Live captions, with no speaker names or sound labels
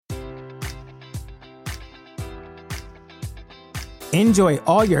Enjoy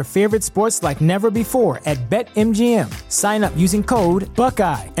all your favorite sports like never before at BetMGM. Sign up using code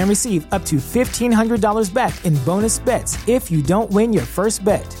Buckeye and receive up to $1,500 back in bonus bets if you don't win your first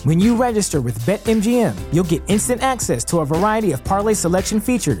bet. When you register with BetMGM, you'll get instant access to a variety of parlay selection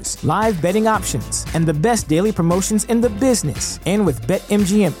features, live betting options, and the best daily promotions in the business. And with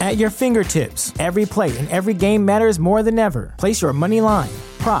BetMGM at your fingertips, every play and every game matters more than ever. Place your money line,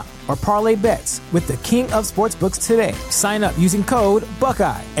 prop, or parlay bets with the king of sportsbooks today. Sign up using code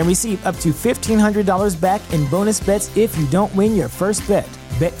Buckeye and receive up to $1,500 back in bonus bets if you don't win your first bet.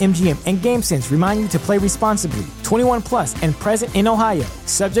 BetMGM and GameSense remind you to play responsibly. 21 plus and present in Ohio,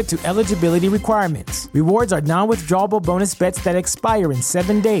 subject to eligibility requirements. Rewards are non-withdrawable bonus bets that expire in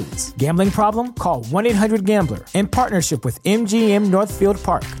 7 days. Gambling problem? Call 1-800-GAMBLER. In partnership with MGM Northfield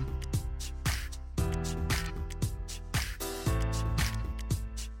Park.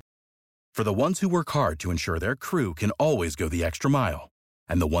 For the ones who work hard to ensure their crew can always go the extra mile,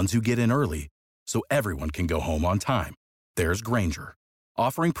 and the ones who get in early so everyone can go home on time, there's Grainger,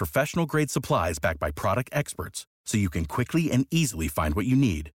 offering professional-grade supplies backed by product experts so you can quickly and easily find what you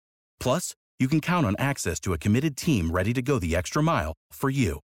need. Plus, you can count on access to a committed team ready to go the extra mile for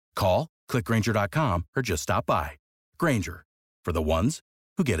you. Call, click Grainger.com, or just stop by. Grainger, for the ones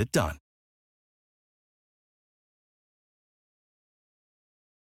who get it done.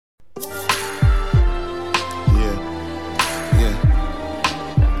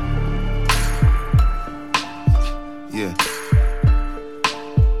 Yeah.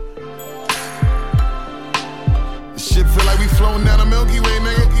 This shit feel like we floating down the Milky Way,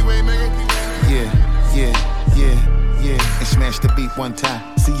 nigga. Yeah. And smash the beat one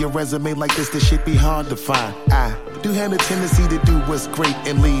time. See your resume like this shit be hard to find. I do have a tendency to do what's great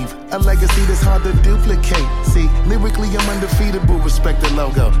and leave a legacy that's hard to duplicate. See, lyrically I'm undefeatable, respect the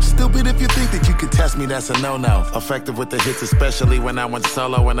logo. Stupid if you think that you could test me, that's a no-no. Effective with the hits, especially when I went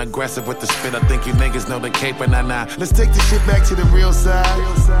solo, and aggressive with the spit. I think you niggas know the caper, nah. Let's take the shit back to the real side.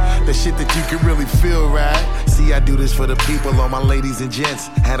 The shit that you can really feel, right? See, I do this for the people, all my ladies and gents.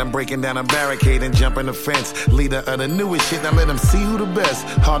 Had them breaking down a barricade and jumping the fence. Leader of the newest shit, now let them see who the best.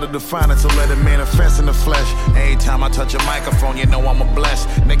 Harder to find it, so let it manifest in the flesh. Every time I touch a microphone, you know I'm a blessed.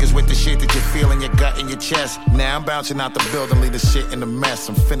 Niggas with the shit that you feel in your gut and your chest. Now I'm bouncing out the building, leave the shit in the mess.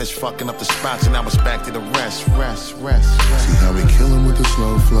 I'm finished fucking up the spots and now it's back to the rest. See how we killin' with the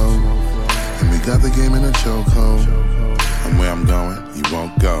slow flow, and we got the game in a chokehold. And where I'm going, you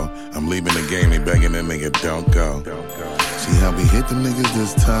won't go. I'm leaving the game, they begging that nigga don't go. See how we hit them niggas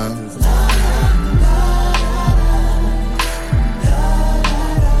this time.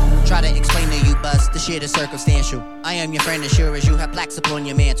 Try to explain to you, bust, the shit is circumstantial. I am your friend as sure as you have plaques upon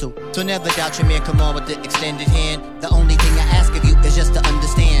your mantle. So never doubt your man, come on with the extended hand. The only thing I ask of you is just to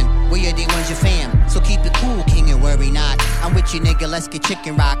understand. We are the ones your fam, so keep it cool, king, and worry not. I'm with you, nigga, let's get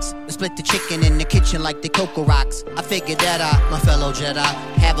chicken rocks. We split the chicken in the kitchen like the Cocoa Rocks. I figured that my fellow Jedi,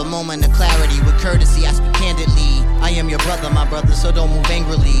 have a moment of clarity with courtesy, I speak candidly. I am your brother, my brother, so don't move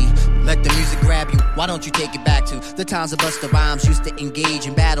angrily. Let the music grab you, why don't you take it back to the times of Busta Rhymes used to engage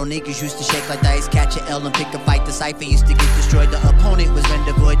in battle. Niggas used to shake like dice, catch an L and pick a fight. The cypher used to get destroyed, the opponent was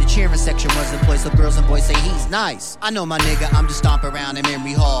rendered void. The cheering section was employed, so girls and boys say he's nice. I know my nigga, I'm just stomping around in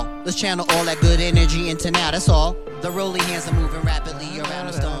memory hall. Let's channel all that good energy into now, that's all. The rolling hands are moving rapidly around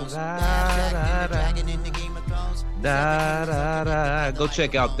the stones. The dragon in the Game of Thrones. Go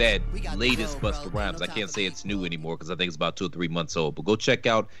check out that latest Busta Rhymes. I can't say it's new anymore because I think it's about 2 or 3 months old. But go check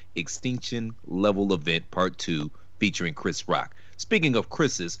out Extinction Level Event Part 2 featuring Chris Rock. Speaking of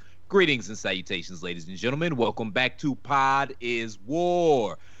Chris's, greetings and salutations, ladies and gentlemen. Welcome back to Pod is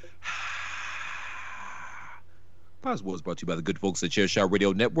War. Pod is War is brought to you by the good folks at Chairshot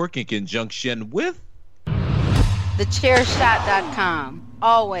Radio Network in conjunction with TheChairShot.com.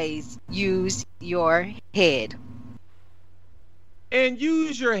 Always use your head. And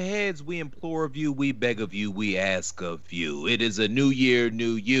use your heads, we implore of you, we beg of you, we ask of you. It is a new year,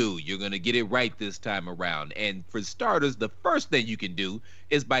 new you. You're going to get it right this time around. And for starters, the first thing you can do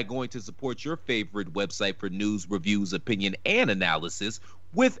is by going to support your favorite website for news, reviews, opinion, and analysis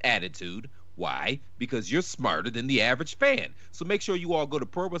with attitude. Why? Because you're smarter than the average fan. So make sure you all go to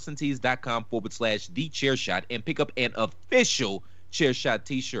ProWrestlingTees.com/TheChairShot and pick up an official Chairshot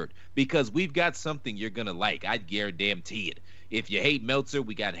t-shirt because we've got something you're going to like. I guarantee it. If you hate Meltzer,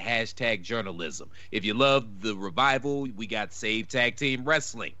 we got hashtag journalism. If you love the revival, we got Save Tag Team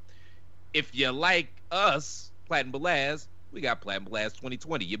Wrestling. If you like us, Platinum Belaz, we got Platinum Belaz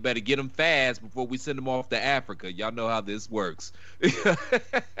 2020. You better get them fast before we send them off to Africa. Y'all know how this works.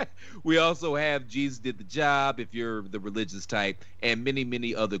 We also have Jesus Did the Job, if you're the religious type, and many,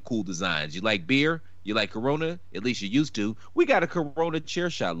 many other cool designs. You like beer? You like Corona? At least you used to. We got a Corona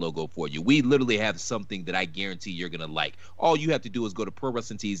Chair Shot logo for you. We literally have something that I guarantee you're going to like. All you have to do is go to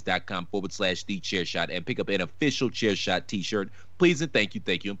ProWrestlingTees.com/TheChairShot and pick up an official Chair Shot t-shirt. Please and thank you,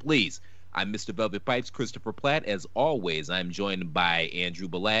 and please. I'm Mr. Velvet Pipes, Christopher Platt. As always, I'm joined by Andrew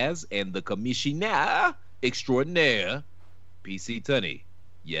Belaz and the Commissioner Extraordinaire, PC Tunney.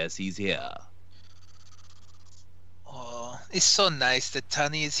 Yes, he's here. Oh, it's so nice that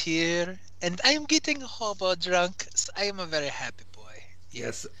Tunney is here. And I am getting hobo drunk, so I am a very happy boy.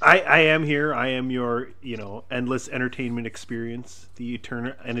 Yes, I am here. I am your, endless entertainment experience, the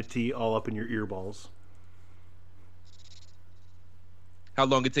eternal entity all up in your earballs. How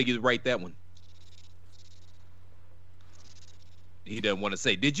long did it take you to write that one? He doesn't want to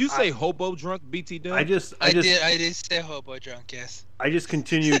say. Did you say hobo drunk, BT Dunn? I did say hobo drunk, yes. I just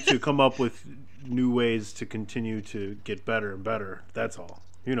continue to come up with new ways to continue to get better and better. That's all.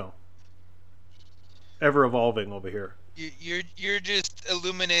 Ever evolving over here. You're just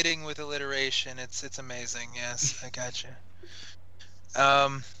illuminating with alliteration. It's amazing. Yes, I got you.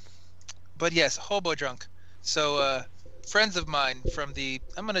 But yes, hobo drunk. So friends of mine from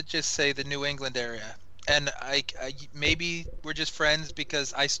I'm gonna just say the New England area, and I maybe we're just friends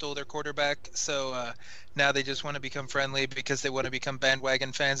because I stole their quarterback. So now they just want to become friendly because they want to become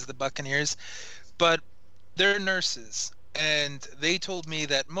bandwagon fans of the Buccaneers. But they're nurses, and they told me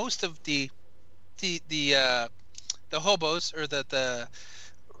that most of the hobos, or the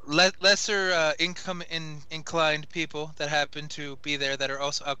lesser income inclined people that happen to be there that are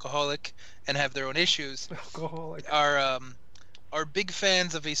also alcoholic and have their own issues, are big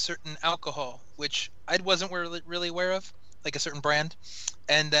fans of a certain alcohol, which I wasn't really aware of, like a certain brand.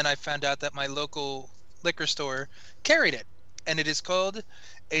 And then I found out that my local liquor store carried it, and it is called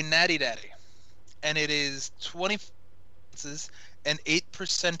a Natty Daddy, and it is 20 ounces and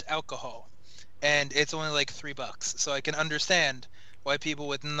 8% alcohol. And it's only like $3, so I can understand why people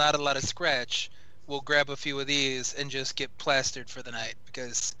with not a lot of scratch will grab a few of these and just get plastered for the night,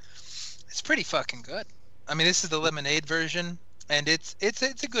 because it's pretty fucking good. I mean, this is the lemonade version, and it's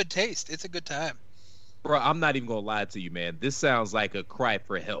a good taste. It's a good time. Bro, I'm not even gonna lie to you, man. This sounds like a cry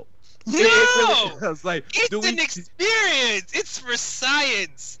for help. No, it's an experience. It's for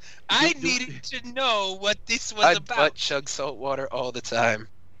science. I needed to know what this was about. I butt chug salt water all the time.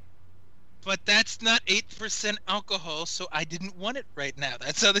 But that's not 8% alcohol, so I didn't want it right now.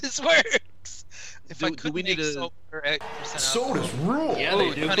 That's how this works. If I could make salt or 8% alcohol. Sodas rule. Yeah,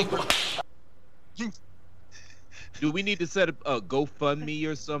 they do. Do we need to set up a GoFundMe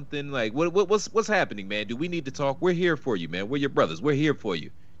or something? Like, what's happening, man? Do we need to talk? We're here for you, man. We're your brothers. We're here for you.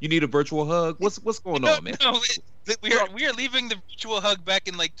 You need a virtual hug? What's going on, man? No, we are leaving the virtual hug back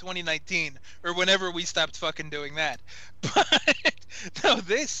in like 2019 or whenever we stopped fucking doing that. But no,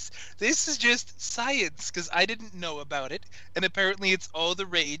 this is just science, because I didn't know about it, and apparently it's all the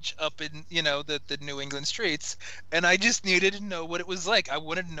rage up in the New England streets, and I just needed to know what it was like. I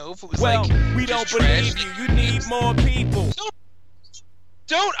wanted to know if it was we don't believe you. You need more people.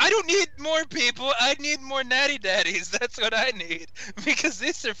 I don't need more people. I need more Natty Daddies. That's what I need, because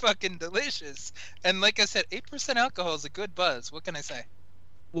these are fucking delicious. And like I said, 8% alcohol is a good buzz. What can I say?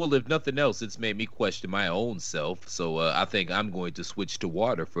 Well, if nothing else, it's made me question my own self. So I think I'm going to switch to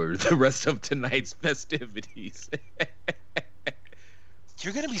water for the rest of tonight's festivities.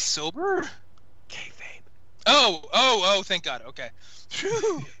 You're gonna be sober? Kayfabe. Oh! Thank God. Okay.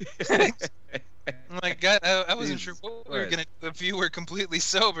 Oh my God, I wasn't sure what we were gonna do if you were completely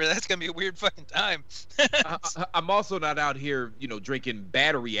sober. That's gonna be a weird fucking time. I'm also not out here, drinking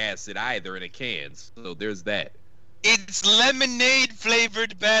battery acid either in a can. So there's that. It's lemonade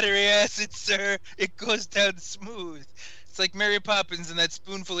flavored battery acid, sir. It goes down smooth. It's like Mary Poppins and that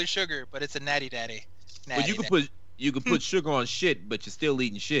spoonful of sugar, but it's a Natty Daddy. Well, you can put sugar on shit, but you're still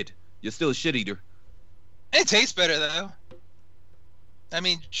eating shit. You're still a shit eater. It tastes better though. I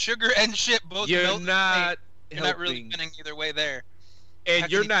mean, sugar and shit both. You're not really winning either way there.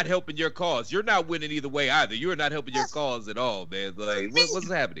 And you're not helping your cause. You're not winning either way either. You're not helping your cause at all, man. Like, what's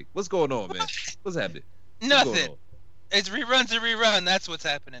happening? What's going on, man? What's happening? Nothing. It's reruns and rerun. That's what's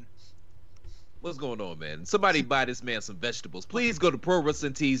happening. What's going on, man? Somebody buy this man some vegetables. Please go to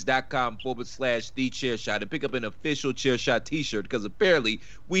ProWrestlingTees.com/TheChairShot and pick up an official Chairshot t-shirt, because apparently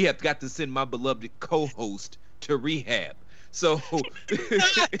we have got to send my beloved co-host to rehab. So no,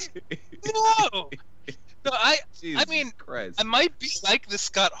 I mean, Christ. I might be like the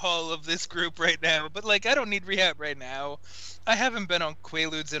Scott Hall of this group right now, but like I don't need rehab right now. I haven't been on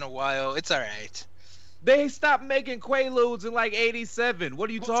Quaaludes in a while. It's all right. They stopped making Quaaludes in like 87. What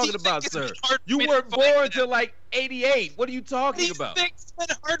are you talking about, sir? You me weren't born till like 88. What are you talking about? It's been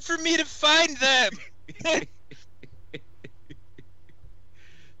hard for me to find them.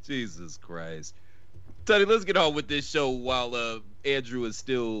 Jesus Christ. Tony, let's get on with this show while Andrew is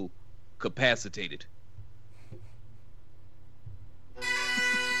still capacitated.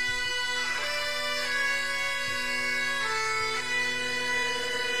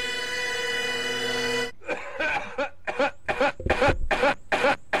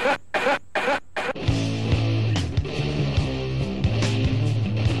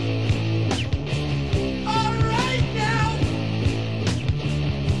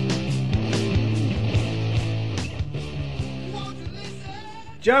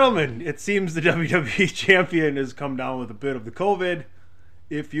 Gentlemen, it seems the WWE champion has come down with a bit of the COVID.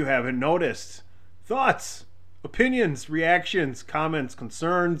 If you haven't noticed, thoughts, opinions, reactions, comments,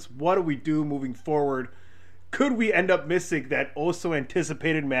 concerns, what do we do moving forward? Could we end up missing that also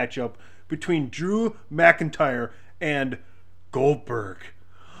anticipated matchup between Drew McIntyre and Goldberg?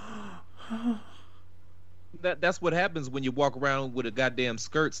 That's what happens when you walk around with a goddamn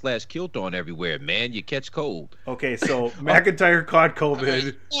skirt/kilt on everywhere, man. You catch cold. Okay, so McIntyre caught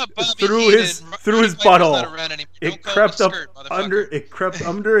COVID through his Bobby butthole. It crept up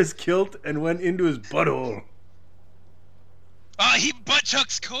under his kilt and went into his butthole. He butt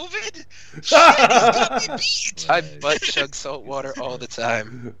chugs COVID? Shit, he's got me beat. I butt chug salt water all the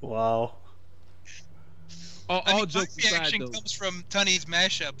time. Wow. All jokes my reaction aside, though, comes from Tunney's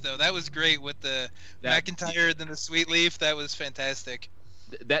mashup, though. That was great with the McIntyre and the Sweet Leaf. That was fantastic.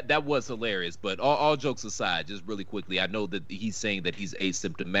 That was hilarious. But all jokes aside, just really quickly, I know that he's saying that he's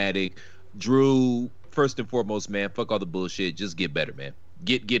asymptomatic. Drew, first and foremost, man, fuck all the bullshit. Just get better, man.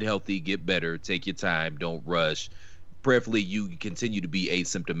 Get healthy, get better. Take your time. Don't rush. Prayerfully, you continue to be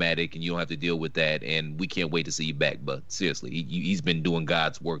asymptomatic and you don't have to deal with that. And we can't wait to see you back. But seriously, he's been doing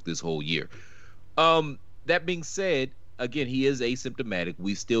God's work this whole year. That being said, again, he is asymptomatic.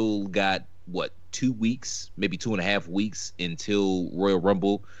 We still got, 2 weeks, maybe 2.5 weeks until Royal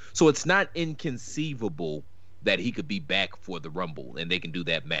Rumble. So it's not inconceivable that he could be back for the Rumble and they can do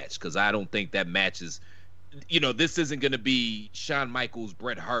that match. Because I don't think that match is, this isn't going to be Shawn Michaels,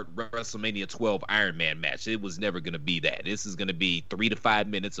 Bret Hart, WrestleMania 12 Iron Man match. It was never going to be that. This is going to be 3 to 5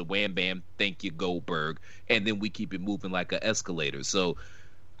 minutes of wham bam, thank you, Goldberg. And then we keep it moving like an escalator. So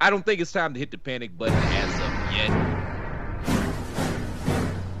I don't think it's time to hit the panic button as of yet.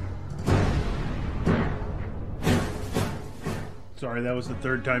 Sorry, that was the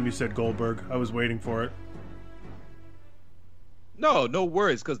third time you said Goldberg. I was waiting for it. No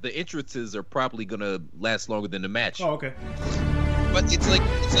worries, because the entrances are probably going to last longer than the match. Oh, okay. But it's like,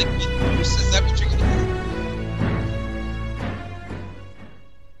 is that what you're going to do?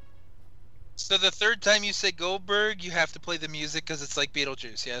 So the third time you say Goldberg, you have to play the music because it's like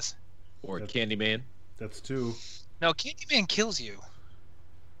Beetlejuice, yes? Or Candyman. That's 2. No, Candyman kills you.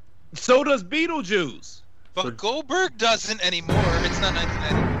 So does Beetlejuice. But Goldberg doesn't anymore. It's not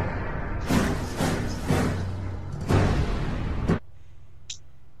 1990.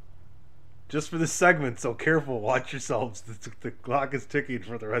 Just for this segment, so careful. Watch yourselves. The clock is ticking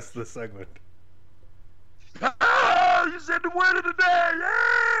for the rest of the segment. You said the word of the day.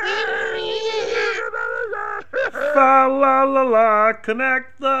 Fa la la la,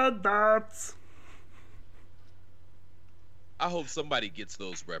 connect the dots. I hope somebody gets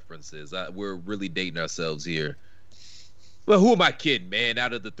those references. We're really dating ourselves here. Well, who am I kidding, man?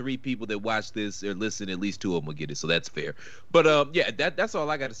 Out of the 3 people that watch this or listen, at least 2 of them will get it, so that's fair. But yeah, that's all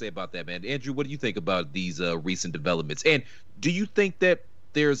I got to say about that, man. Andrew, what do you think about these recent developments? And do you think that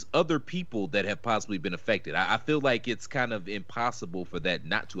there's other people that have possibly been affected? I feel like it's kind of impossible for that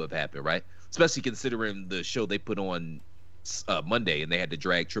not to have happened, right? Especially considering the show they put on Monday and they had to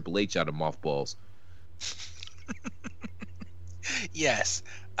drag Triple H out of mothballs. Yes.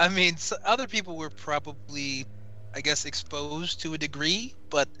 I mean, other people were probably, I guess, exposed to a degree,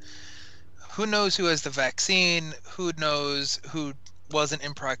 but who knows who has the vaccine? Who knows who wasn't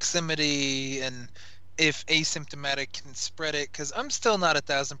in proximity? And if asymptomatic can spread it, because I'm still not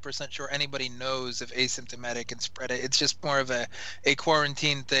 1,000% sure anybody knows if asymptomatic can spread it. It's just more of a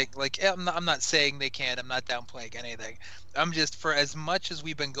quarantine thing. Like, I'm not saying they can't. I'm not downplaying anything. I'm just, for as much as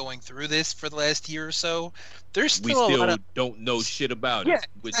we've been going through this for the last year or so, there's still we a lot of... don't know shit about it.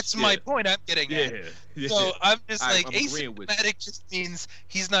 Which, that's my point I'm getting at. Yeah. So I'm just like, I'm asymptomatic just means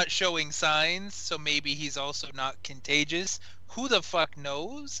he's not showing signs, so maybe he's also not contagious. Who the fuck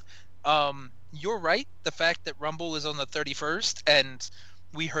knows? You're right. The fact that Rumble is on the 31st, and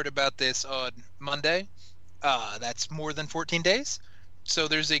we heard about this on Monday, that's more than 14 days. So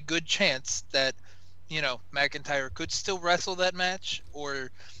there's a good chance that, McIntyre could still wrestle that match,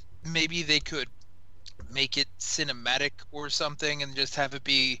 or maybe they could make it cinematic or something and just have it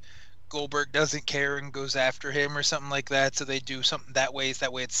be Goldberg doesn't care and goes after him or something like that. So they do something that way.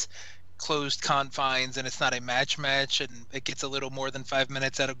 That way it's closed confines and it's not a match and it gets a little more than 5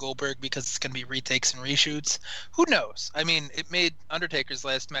 minutes out of Goldberg because it's going to be retakes and reshoots. Who knows? I mean, it made Undertaker's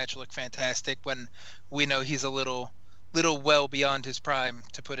last match look fantastic when we know he's a little well beyond his prime,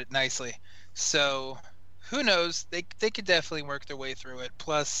 to put it nicely. So who knows? They could definitely work their way through it.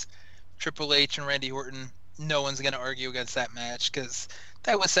 Plus Triple H and Randy Orton, no one's going to argue against that match because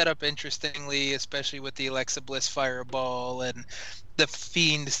that was set up interestingly, especially with the Alexa Bliss fireball and the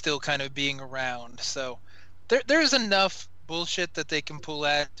Fiend still kind of being around. So there's enough bullshit that they can pull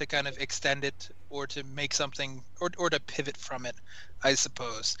at to kind of extend it or to make something or to pivot from it, I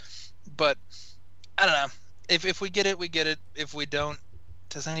suppose. But I don't know. If we get it, we get it. If we don't,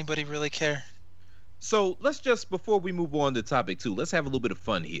 does anybody really care? So let's just, before we move on to topic 2, let's have a little bit of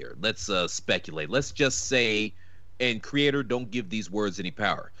fun here. Let's speculate. Let's just say, and creator, don't give these words any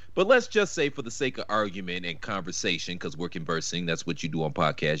power, but let's just say for the sake of argument and conversation, because we're conversing, that's what you do on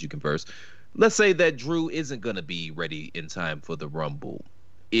podcasts, you converse. Let's say that Drew isn't going to be ready in time for the Rumble.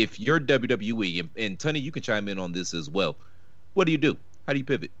 If you're WWE, and Tony, you can chime in on this as well, what do you do? How do you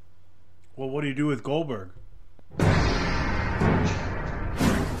pivot? Well, what do you do with Goldberg?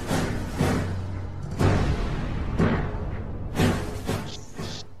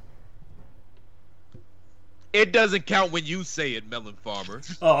 It doesn't count when you say it, Melon Farmer.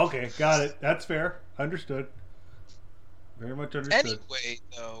 Oh, okay. Got it. That's fair. Understood. Very much understood. Anyway,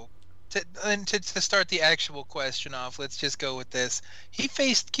 though, to start the actual question off, let's just go with this. He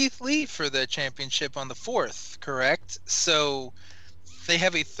faced Keith Lee for the championship on the 4th, correct? So they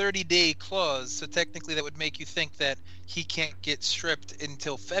have a 30-day clause, so technically that would make you think that he can't get stripped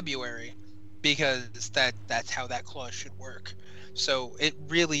until February because that's how that clause should work. So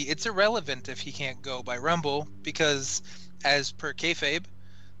it's irrelevant if he can't go by Rumble because, as per kayfabe,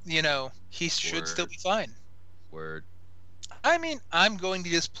 he should still be fine. Word. I mean, I'm going to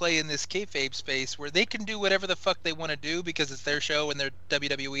just play in this kayfabe space where they can do whatever the fuck they want to do because it's their show and they're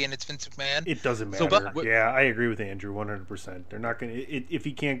WWE and it's Vince McMahon. It doesn't matter. Yeah, I agree with Andrew 100%. They're not going to. If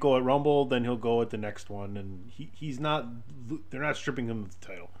he can't go at Rumble, then he'll go at the next one, and he's not. They're not stripping him of the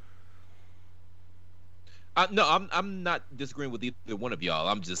title. No, I'm not disagreeing with either one of y'all.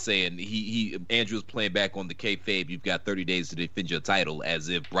 I'm just saying Andrew's playing back on the kayfabe. You've got 30 days to defend your title, as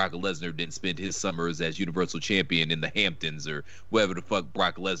if Brock Lesnar didn't spend his summers as Universal Champion in the Hamptons or wherever the fuck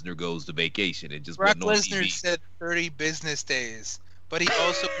Brock Lesnar goes to vacation. It just Brock wasn't on Lesnar TV. said 30 business days, but he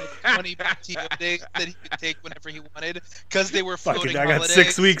also had 20 PTO days that he could take whenever he wanted because they were floating I got holidays.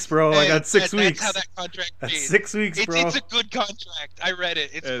 6 weeks, bro. I got 6 weeks. That's how that contract That's made. 6 weeks, bro. It's a good contract. I read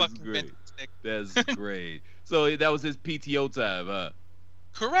it. It's That's fucking great. fantastic. That's great. So that was his PTO time, huh?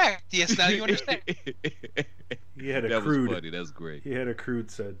 Correct. Yes, now you understand. He had that accrued. was funny. That's great. He had accrued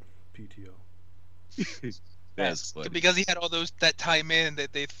said PTO. That's funny. Because he had all that time in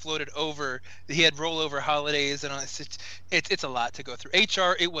that they floated over. He had rollover holidays and all. It's a lot to go through.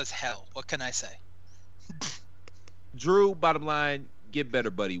 HR, it was hell. What can I say? Drew, bottom line, get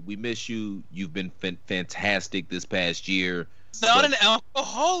better, buddy. We miss you. You've been fantastic this past year. Not an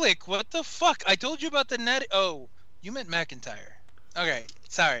alcoholic. What the fuck? I told you about the net. Oh, you meant McIntyre. Okay,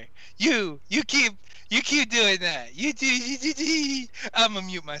 sorry. You keep doing that. You do. I'm gonna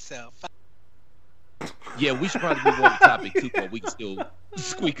mute myself. Yeah, we should probably move on to topic 2, but we can still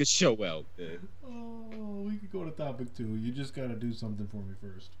squeak a show out. Man. Oh, we could go to topic 2. You just gotta do something for me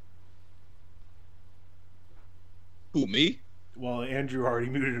first. Who, me? Well, Andrew already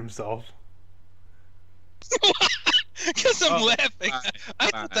muted himself. Because I'm laughing. I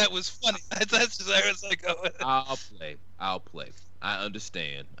thought that was funny. That's just, I was like, oh. I'll play. I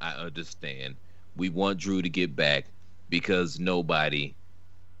understand. We want Drew to get back because nobody,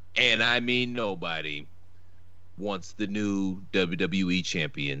 and I mean nobody, wants the new WWE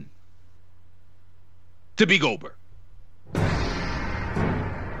champion to be Goldberg.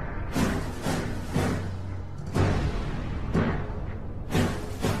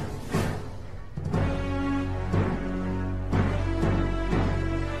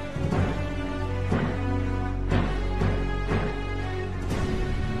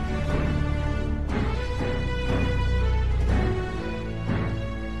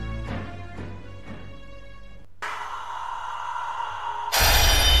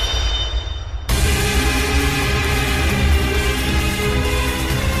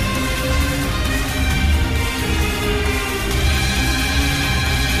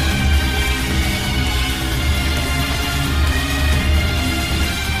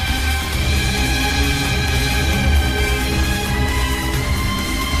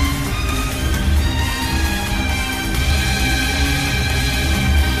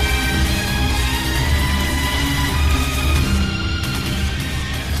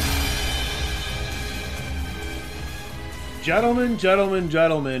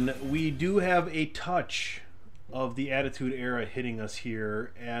 Gentlemen, we do have a touch of the Attitude Era hitting us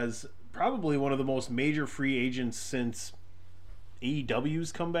here as probably one of the most major free agents since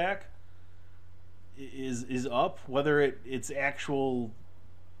AEW's comeback is up. Whether it's actually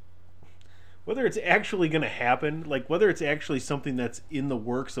going to happen, like whether it's actually something that's in the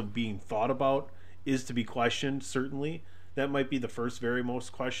works of being thought about, is to be questioned. Certainly, that might be the first very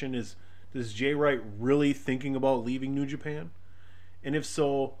most question: is Jay White really thinking about leaving New Japan? And if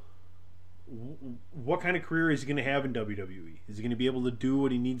so, what kind of career is he going to have in WWE? Is he going to be able to do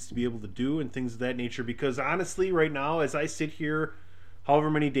what he needs to be able to do and things of that nature? Because honestly, right now, as I sit here, however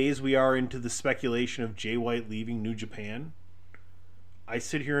many days we are into the speculation of Jay White leaving New Japan, I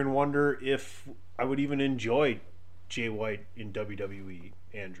sit here and wonder if I would even enjoy Jay White in WWE,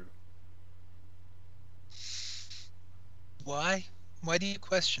 Andrew. Why? Why do you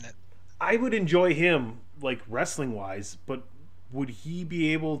question it? I would enjoy him, like, wrestling-wise, but would he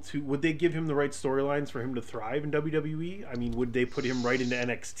be able to... Would they give him the right storylines for him to thrive in WWE? I mean, would they put him right into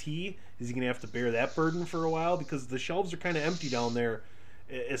NXT? Is he going to have to bear that burden for a while? Because the shelves are kind of empty down there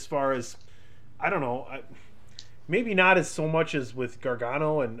as far as... I don't know. Maybe not as so much as with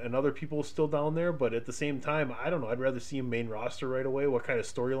Gargano and other people still down there, but at the same time, I don't know. I'd rather see him main roster right away. What kind of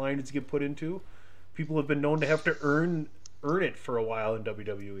storyline does he get put into? People have been known to have to earn it for a while in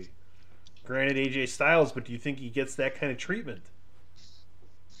WWE. Granted, AJ Styles, but do you think he gets that kind of treatment?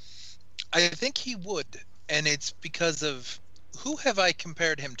 I think he would, and it's because of who have I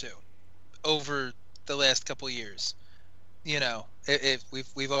compared him to over the last couple years. You know, if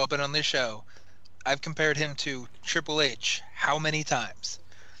we've all been on this show, I've compared him to Triple H how many times?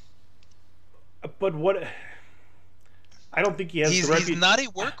 But what? I don't think he has. He's not a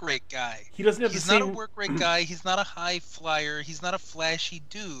work rate guy. He doesn't have. He's not a work rate guy. He's not a high flyer. He's not a flashy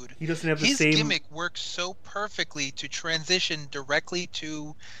dude. He doesn't have the His same. His gimmick works so perfectly to transition directly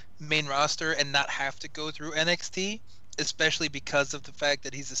to main roster and not have to go through NXT, especially because of the fact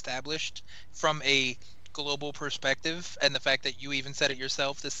that he's established from a global perspective, and the fact that you even said it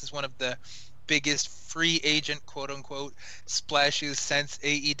yourself. This is one of the biggest free agent, quote unquote, splashes since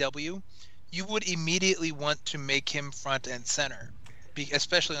AEW. You would immediately want to make him front and center,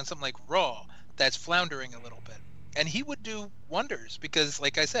 especially on something like Raw that's floundering a little bit. And he would do wonders because,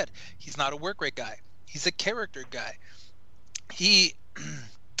 like I said, he's not a work rate guy. He's a character guy. He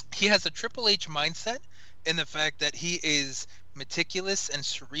has a Triple H mindset in the fact that he is meticulous and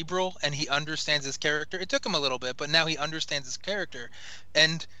cerebral, and he understands his character. It took him a little bit, but now he understands his character.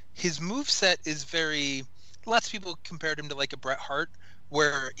 And his moveset is very... Lots of people compared him to like a Bret Hart,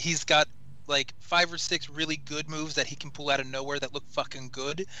 where he's got like 5 or 6 really good moves that he can pull out of nowhere that look fucking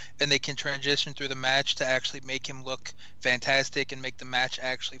good, and they can transition through the match to actually make him look fantastic and make the match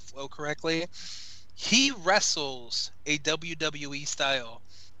actually flow correctly. He wrestles a WWE style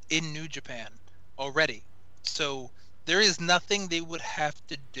in New Japan already. So there is nothing they would have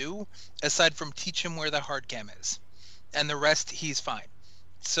to do aside from teach him where the hard cam is. And the rest, he's fine.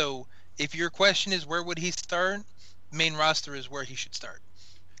 So if your question is where would he start, main roster is where he should start.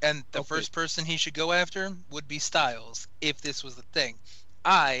 And the first person he should go after would be Styles, if this was the thing.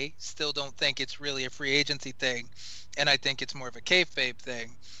 I still don't think it's really a free agency thing, and I think it's more of a kayfabe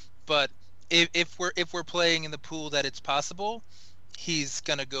thing. But if we're playing in the pool that it's possible, he's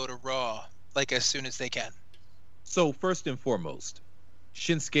gonna go to Raw like as soon as they can. So first and foremost,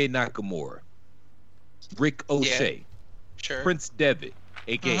 Shinsuke Nakamura, Rick O'Shea, sure. Prince Devitt,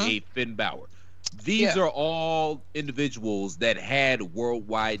 aka Finn Balor. These are all individuals that had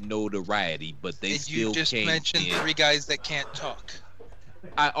worldwide notoriety, but they still came in. You just mentioned 3 guys that can't talk.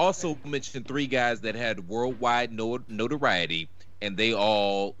 I also mentioned 3 guys that had worldwide notoriety, and they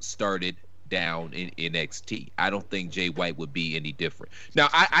all started down in NXT. I don't think Jay White would be any different. Now,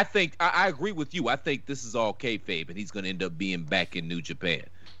 I think I agree with you. I think this is all kayfabe, and he's going to end up being back in New Japan.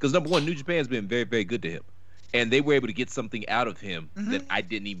 Because number one, New Japan has been very, very good to him, and they were able to get something out of him that I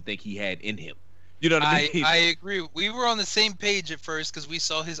didn't even think he had in him. You know what I mean? I agree. We were on the same page at first because we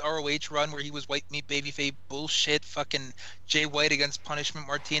saw his ROH run where he was white meat babyface bullshit, fucking Jay White against Punishment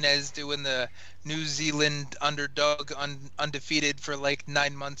Martinez doing the New Zealand underdog undefeated for like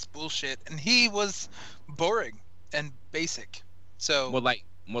 9 months bullshit, and he was boring and basic. So more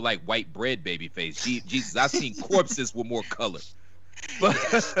like white bread babyface. Jesus, I've seen corpses with more color.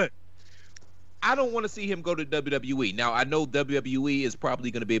 But I don't want to see him go to WWE. Now, I know WWE is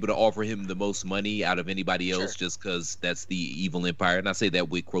probably going to be able to offer him the most money out of anybody else just because that's the evil empire. And I say that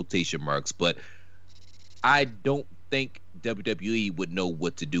with quotation marks. But I don't think WWE would know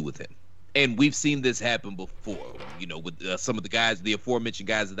what to do with him. And we've seen this happen before, you know, with some of the guys, the aforementioned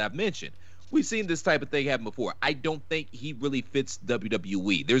guys that I've mentioned. We've seen this type of thing happen before. I don't think he really fits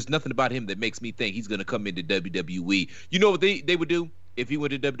WWE. There's nothing about him that makes me think he's going to come into WWE. You know what they would do if he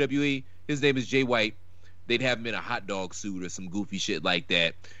went to WWE? His name is Jay White. They'd have him in a hot dog suit or some goofy shit like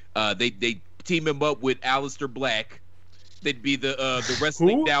that. They team him up with Aleister Black. They'd be the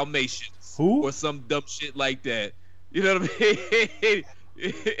Wrestling Dalmatians. Who? Or some dumb shit like that. You know what I mean?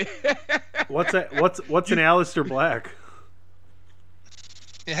 What's an Aleister Black?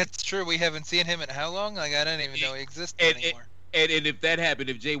 Yeah, that's true. We haven't seen him in how long? Like, I don't even know he existed anymore. And if that happened,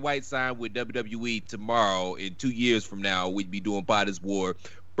 if Jay White signed with WWE tomorrow, in 2 years from now, we'd be doing Potter's War,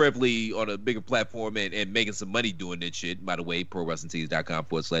 preferably on a bigger platform and making some money doing this shit. By the way,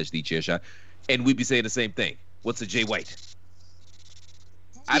 ProWrestlingTees.com/TheChairShot. And we'd be saying the same thing. What's a Jay White?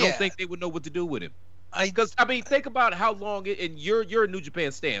 I don't think they would know what to do with him. Because, I mean, think about how long and you're a New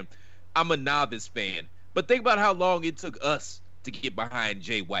Japan stan. I'm a novice fan. But think about how long it took us to get behind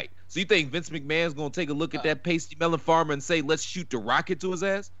Jay White. So you think Vince McMahon's going to take a look at that pasty melon farmer and say, let's shoot the rocket to his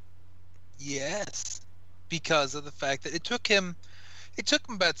ass? Yes. Because of the fact that it took him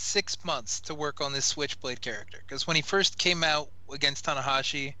about 6 months to work on this Switchblade character. Because when he first came out against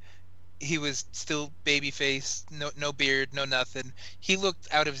Tanahashi, he was still babyface, no beard, no nothing. He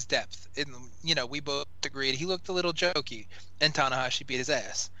looked out of his depth. And, we both agreed he looked a little jokey, and Tanahashi beat his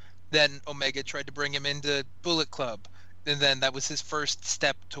ass. Then Omega tried to bring him into Bullet Club, and then that was his first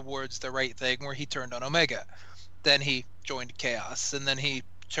step towards the right thing, where he turned on Omega. Then he joined Chaos, and then he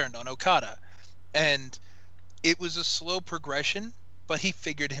turned on Okada. And it was a slow progression, but he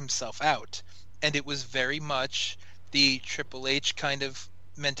figured himself out. And it was very much the Triple H kind of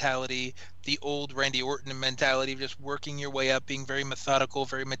mentality, the old Randy Orton mentality of just working your way up, being very methodical,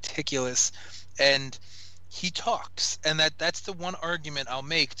 very meticulous. And he talks, and that's the one argument I'll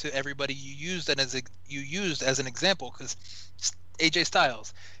make to everybody you used as an example, because AJ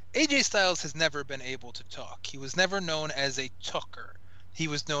Styles has never been able to talk. He was never known as a talker. He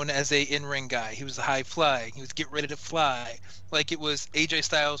was known as a in-ring guy. He was a high flying. He was get ready to fly. Like, it was AJ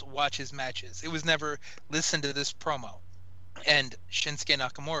Styles watch his matches. It was never listen to this promo. And Shinsuke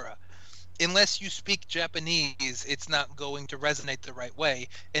Nakamura, unless you speak Japanese, it's not going to resonate the right way.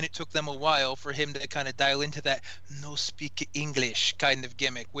 And it took them a while for him to kind of dial into that no speak English kind of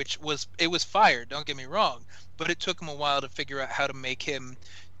gimmick, which was fire, don't get me wrong, but it took him a while to figure out how to make him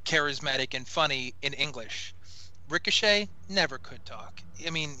charismatic and funny in English. Ricochet never could talk.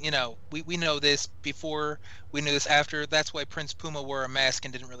 I mean, we know this before, we knew this after. That's why Prince Puma wore a mask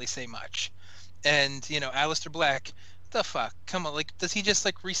and didn't really say much. And, Aleister Black, the fuck? Come on, like, does he just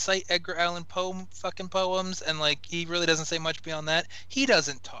recite Edgar Allan Poe fucking poems and he really doesn't say much beyond that? He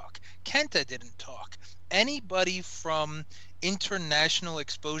doesn't talk. Kenta didn't talk. Anybody from international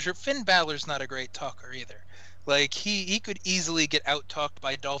exposure, Finn Balor's not a great talker either. Like, he could easily get out-talked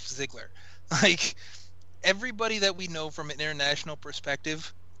by Dolph Ziggler. Like, everybody that we know from an international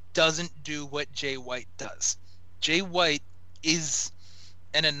perspective doesn't do what Jay White does. Jay White is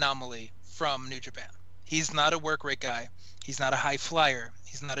an anomaly from New Japan. He's not a work rate guy. He's not a high flyer.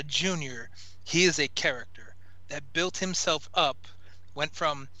 He's not a junior. He is a character that built himself up, went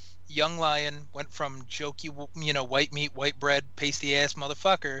from young lion, went from jokey, white meat, white bread, pasty ass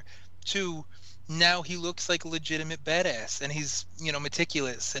motherfucker, to now he looks like a legitimate badass, and he's,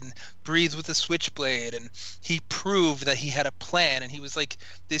 meticulous and breathes with a switchblade, and he proved that he had a plan, and he was like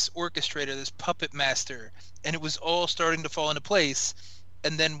this orchestrator, this puppet master, and it was all starting to fall into place.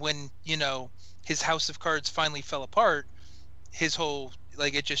 And then when, his house of cards finally fell apart, his whole,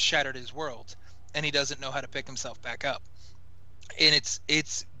 it just shattered his world, and he doesn't know how to pick himself back up. And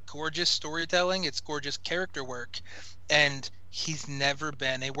it's gorgeous storytelling, it's gorgeous character work, and he's never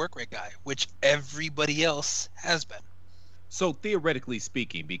been a work rate guy, which everybody else has been. So theoretically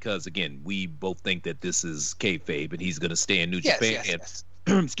speaking, because again, we both think that this is kayfabe and he's going to stay in New Japan. Yes.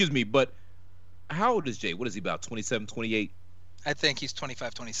 Excuse me, but how old is Jay? What is he, about 27, 28? I think he's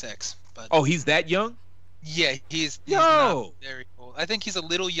 25, 26. But oh, he's that young? Yeah, he's not very old. I think he's a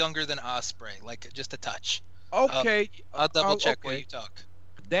little younger than Ospreay, just a touch. Okay. I'll double check while you talk.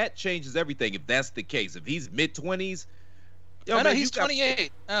 That changes everything if that's the case. If he's mid-20s. No, he's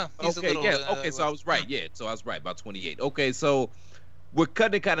 28. Oh, he's a little... So I was right. Yeah, so I was right, about 28. Okay, so we're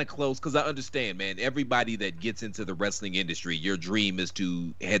cutting it kind of close because I understand, man, everybody that gets into the wrestling industry, your dream is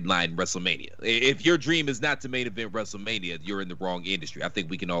to headline WrestleMania. If your dream is not to main event WrestleMania, you're in the wrong industry. I think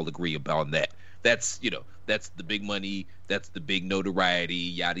we can all agree upon that. That's, that's the big money, that's the big notoriety,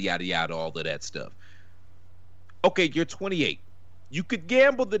 yada, yada, yada, all of that stuff. Okay, you're 28. You could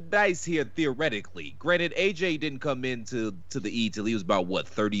gamble the dice here theoretically. Granted, AJ didn't come into the E till he was about,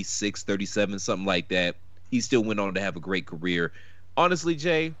 36, 37, something like that. He still went on to have a great career. Honestly,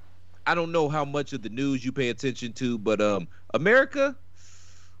 Jay, I don't know how much of the news you pay attention to, but America,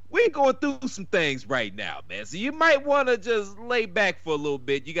 we're going through some things right now, man. So you might want to just lay back for a little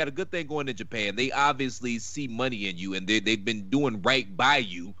bit. You got a good thing going in Japan. They obviously see money in you, and they've been doing right by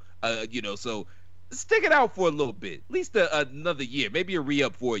you. So stick it out for a little bit, at least another year, maybe a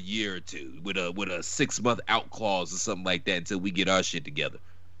re-up for a year or two with a 6-month out clause or something like that until we get our shit together.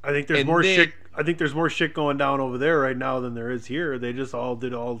 I think there's more shit. I think there's more shit going down over there right now than there is here. They just all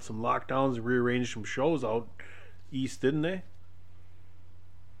did some lockdowns and rearranged some shows out east, didn't they?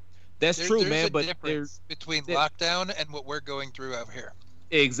 That's true, man. But there's between lockdown and what we're going through out here.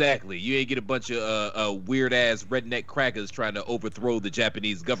 Exactly. You ain't get a bunch of weird ass redneck crackers trying to overthrow the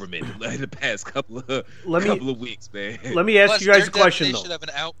Japanese government in the past couple of weeks, man. Let me ask you guys a question though. The definition of an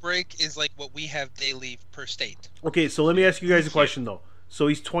outbreak is like what we have daily per state. Okay, so let me ask you guys a question though. So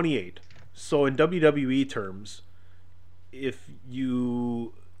he's 28. So in WWE terms, if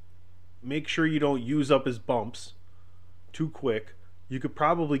you make sure you don't use up his bumps too quick, you could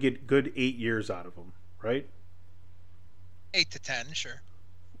probably get good 8 years out of him, right? 8 to 10, sure.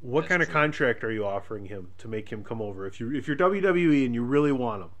 What kind of contract are you offering him to make him come over? If you're WWE and you really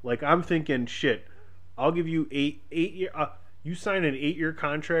want him, like I'm thinking, shit, I'll give you 8 year. You sign an 8-year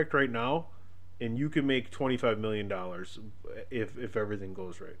contract right now, and you can make $25 million if everything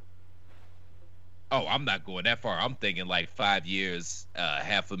goes right. Oh, I'm not going that far. I'm thinking like 5 years,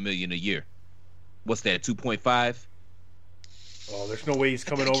 $500,000 a year. What's that? 2.5? Oh, there's no way he's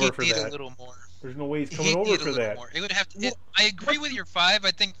coming over for that. A little more. There's no way he's coming over for that. More. It would have to. I agree with your 5.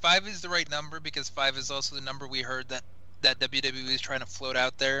 I think 5 is the right number because 5 is also the number we heard that WWE is trying to float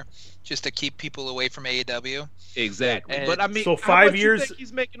out there just to keep people away from AEW. Exactly. But I mean, so 5 years.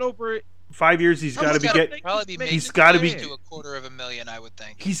 He's making over. 5 years. He's got to be getting. He's got to be getting to $250,000. I would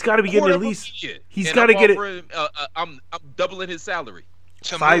think. He's got to be getting at least. He's got to get it. I'm doubling his salary.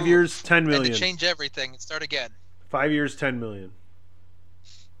 5 years, $10 million. And to change everything and start again. 5 years, $10 million.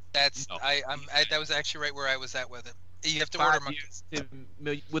 That's that was actually right where I was at with it. You have to order my.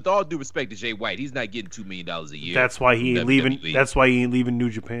 With all due respect to Jay White, he's not getting $2 million a year. That's why he ain't leaving. That's why he ain't leaving New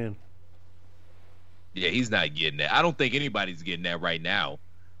Japan. Yeah, he's not getting that. I don't think anybody's getting that right now.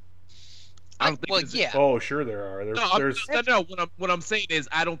 I don't think. Yeah. Oh, sure there are. No. What I'm saying is,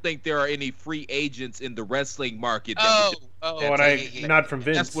 I don't think there are any free agents in the wrestling market. Not from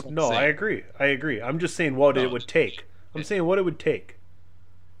Vince. That's what I'm saying. I agree. I'm just saying what it would take. I'm saying what it would take.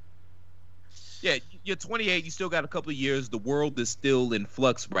 Yeah, you're 28. You still got a couple of years. The world is still in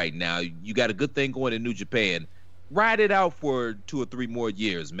flux right now. You got a good thing going in New Japan. Ride it out for 2 or 3 more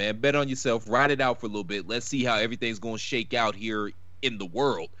years, man. Bet on yourself. Ride it out for a little bit. Let's see how everything's going to shake out here in the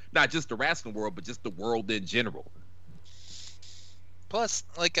world. Not just the wrestling world, but just the world in general. Plus,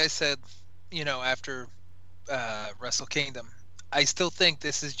 like I said, after Wrestle Kingdom, I still think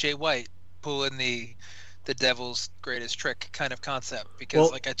this is Jay White pulling the devil's greatest trick kind of concept because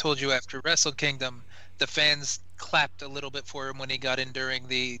like I told you after Wrestle Kingdom, the fans clapped a little bit for him when he got in during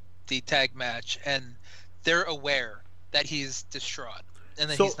the tag match, and they're aware that he's distraught and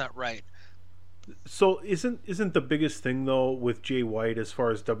that he's not right. So isn't the biggest thing though with Jay White as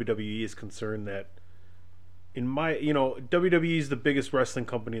far as WWE is concerned that WWE is the biggest wrestling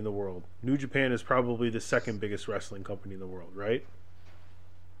company in the world. New Japan is probably the second biggest wrestling company in the world, right?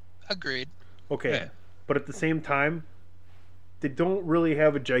 Agreed. Okay. Yeah. But at the same time, they don't really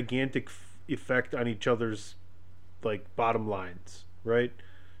have a gigantic effect on each other's bottom lines, right?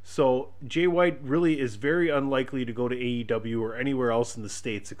 So Jay White really is very unlikely to go to AEW or anywhere else in the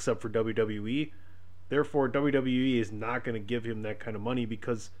States except for WWE. Therefore, WWE is not going to give him that kind of money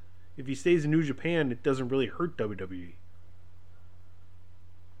because if he stays in New Japan, it doesn't really hurt WWE.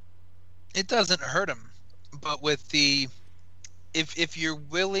 It doesn't hurt him, but with the if you're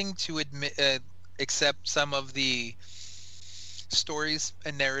willing to accept some of the stories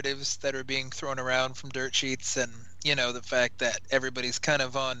and narratives that are being thrown around from dirt sheets and the fact that everybody's kind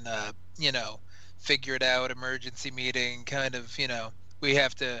of on figure it out emergency meeting kind of we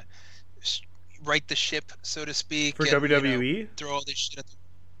have to right the ship, so to speak, for WWE, throw all this shit at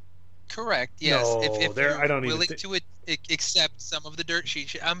correct, yes. No, if you're willing to accept some of the dirt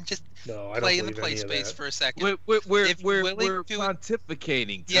sheet, I'm just I playing don't the play space that. for a second. We're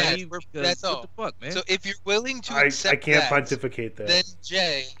pontificating. Yeah, that's all. What the fuck, man? So if you're willing to accept I can't pontificate that.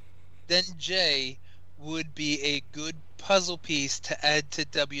 Then Jay would be a good puzzle piece to add to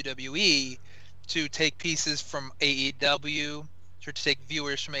WWE to take pieces from AEW, or to take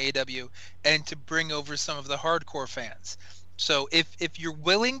viewers from AEW, and to bring over some of the hardcore fans. So if you're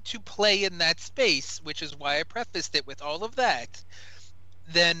willing to play in that space, which is why I prefaced it with all of that,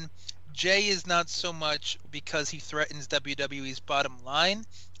 then Jay is not so much because he threatens WWE's bottom line.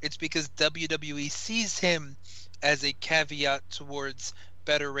 It's because WWE sees him as a caveat towards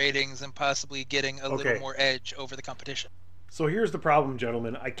better ratings and possibly getting a little more edge over the competition. So here's the problem,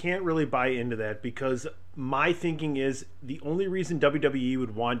 gentlemen. I can't really buy into that because my thinking is the only reason WWE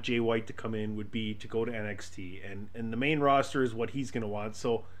would want Jay White to come in would be to go to NXT. And the main roster is what he's going to want.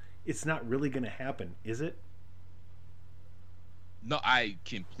 So it's not really going to happen, is it? No, I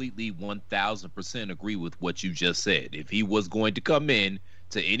completely 1,000% agree with what you just said. If he was going to come in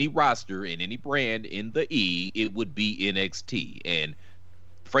to any roster and any brand in the E, it would be NXT. And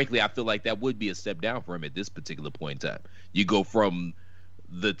frankly, I feel like that would be a step down for him at this particular point in time. You go from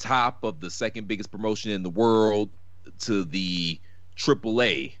the top of the second biggest promotion in the world to the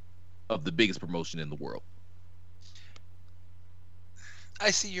AAA of the biggest promotion in the world. I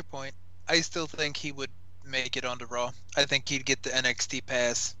see your point. I still think he would make it onto Raw. I think he'd get the NXT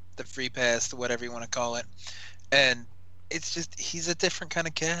pass, the free pass, whatever you want to call it. And it's just, he's a different kind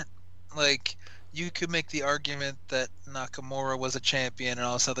of cat. Like, you could make the argument that Nakamura was a champion and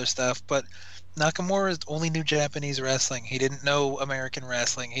all this other stuff, but Nakamura only knew Japanese wrestling. He didn't know American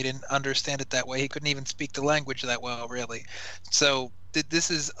wrestling. He didn't understand it that way. He couldn't even speak the language that well, really. So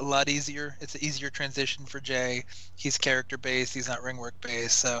this is a lot easier. It's an easier transition for Jay. He's character-based. He's not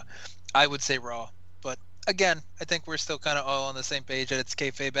ring-work-based. So I would say Raw. But again, I think we're still kind of all on the same page that it's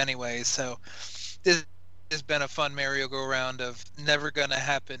kayfabe anyway. So this has been a fun merry-go-round of never going to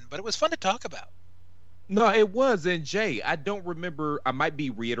happen. But it was fun to talk about. No, it was. And Jay, I don't remember. I might be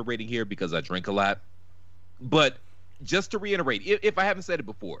reiterating here because I drink a lot. But just to reiterate, if I haven't said it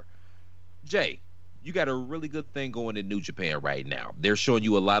before, Jay, you got a really good thing going in New Japan right now. They're showing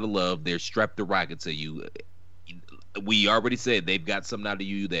you a lot of love. They're strapped the rocket to you. We already said they've got something out of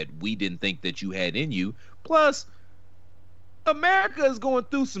you that we didn't think that you had in you. Plus, America is going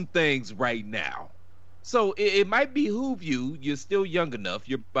through some things right now. So it might behoove you, you're still young enough,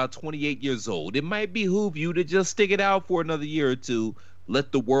 you're about 28 years old, it might behoove you to just stick it out for another year or two,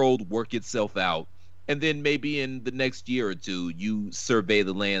 let the world work itself out, and then maybe in the next year or two, you survey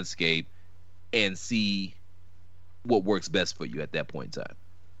the landscape and see what works best for you at that point in time.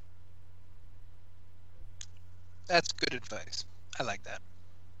 That's good advice. I like that.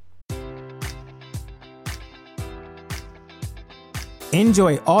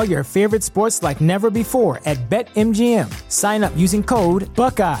 Enjoy all your favorite sports like never before at BetMGM. Sign up using code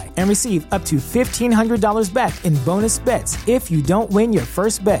Buckeye and receive up to $1,500 back in bonus bets if you don't win your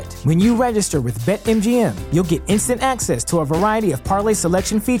first bet. When you register with BetMGM, you'll get instant access to a variety of parlay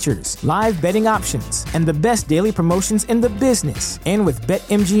selection features, live betting options, and the best daily promotions in the business. And with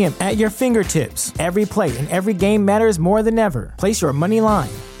BetMGM at your fingertips, every play and every game matters more than ever. Place your money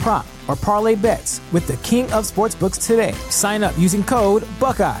line, prop, or parlay bets with the king of sportsbooks today. Sign up using code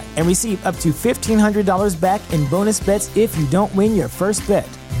Buckeye and receive up to $1,500 back in bonus bets if you don't win your first bet.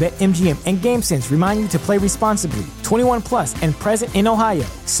 BetMGM and GameSense remind you to play responsibly. 21 plus and present in Ohio,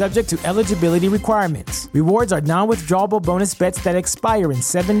 subject to eligibility requirements. Rewards are non-withdrawable bonus bets that expire in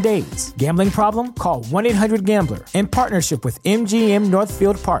 7 days. Gambling problem? Call 1-800-GAMBLER. In partnership with MGM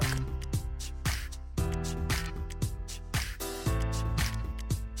Northfield Park.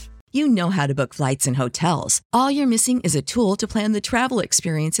 You know how to book flights and hotels. All you're missing is a tool to plan the travel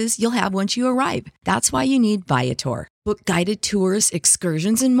experiences you'll have once you arrive. That's why you need Viator. Book guided tours,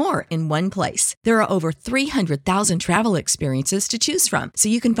 excursions, and more in one place. There are over 300,000 travel experiences to choose from, so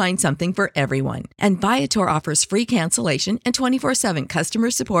you can find something for everyone. And Viator offers free cancellation and 24/7 customer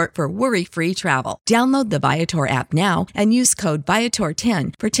support for worry-free travel. Download the Viator app now and use code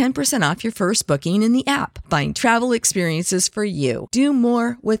Viator10 for 10% off your first booking in the app. Find travel experiences for you. Do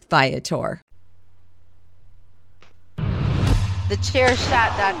more with Viator.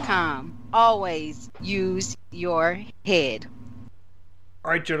 TheChairShot.com. Always use your head.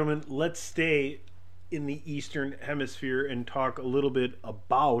 All right, gentlemen, let's stay in the Eastern Hemisphere and talk a little bit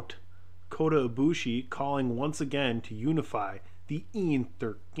about Kota Ibushi calling once again to unify the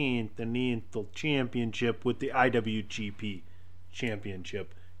Intercontinental Championship with the IWGP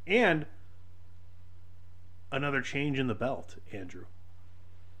Championship and another change in the belt, Andrew.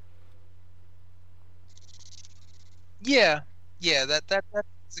 Yeah,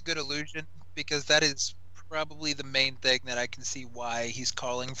 that's a good illusion because that is probably the main thing that I can see why he's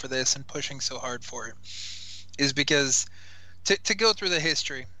calling for this and pushing so hard for it is because to go through the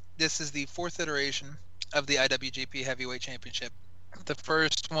history, this is the fourth iteration of the IWGP Heavyweight Championship. The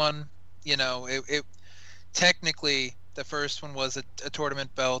first one, it technically the first one was a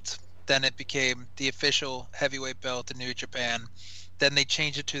tournament belt. Then it became the official heavyweight belt in New Japan. Then they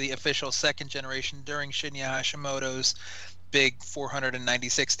changed it to the official second generation during Shinya Hashimoto's big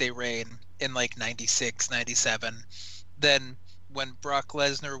 496-day reign in like 96, 97. Then when Brock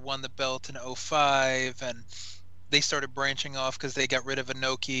Lesnar won the belt in 05 and they started branching off because they got rid of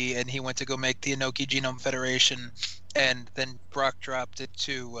Inoki and he went to go make the Inoki Genome Federation, and then Brock dropped it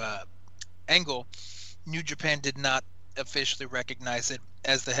to Angle, New Japan did not officially recognize it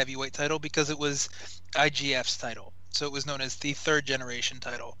as the heavyweight title because it was IGF's title. So it was known as the third generation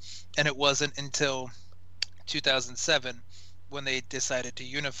title. And it wasn't until 2007 when they decided to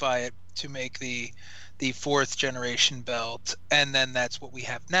unify it to make the fourth generation belt. And then that's what we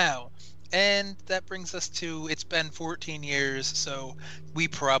have now. And that brings us to, it's been 14 years, so we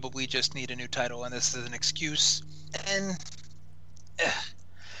probably just need a new title, and this is an excuse. And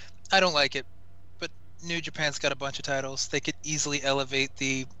I don't like it, but New Japan's got a bunch of titles. They could easily elevate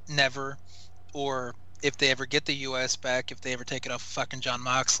the Never, or if they ever get the US back, if they ever take it off fucking Jon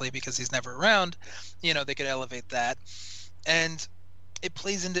Moxley because he's never around, you know, they could elevate that. And it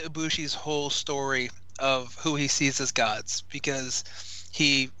plays into Ibushi's whole story of who he sees as gods, because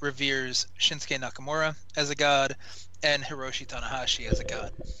he reveres Shinsuke Nakamura as a god and Hiroshi Tanahashi as a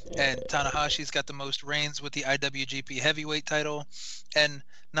god. And Tanahashi's got the most reigns with the IWGP Heavyweight title, and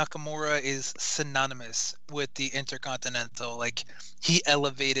Nakamura is synonymous with the Intercontinental. Like, he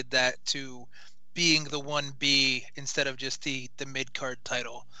elevated that to being the 1B instead of just the mid-card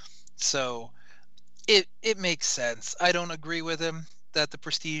title. So it makes sense. I don't agree with him that the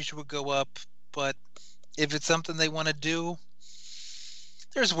prestige would go up, but if it's something they want to do,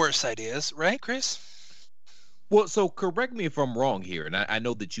 there's worse ideas, right, Chris? Well, so correct me if I'm wrong here, and I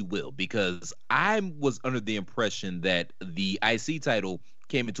know that you will, because I was under the impression that the IC title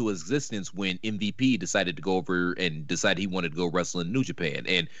came into existence when MVP decided to go over and decided he wanted to go wrestle in New Japan.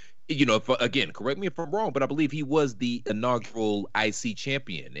 And, you know, again, correct me if I'm wrong, but I believe he was the inaugural IC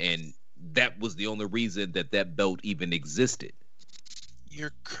champion, and that was the only reason that belt even existed.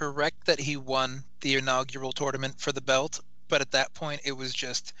 You're correct that he won the inaugural tournament for the belt, but at that point it was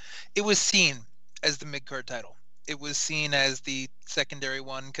seen as the mid-card title. It was seen as the secondary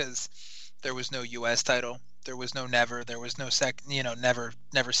one because there was no US title, there was no Never, there was no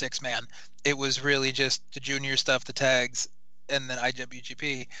Never six-man. It was really just the junior stuff, the tags, and then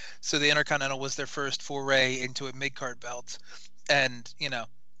IWGP. So the Intercontinental was their first foray into a mid-card belt. And, you know,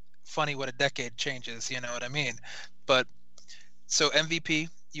 funny what a decade changes, you know what I mean? But so MVP,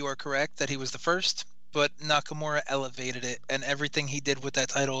 you are correct that he was the first, but Nakamura elevated it, and everything he did with that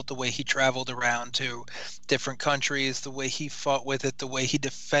title, the way he traveled around to different countries, the way he fought with it, the way he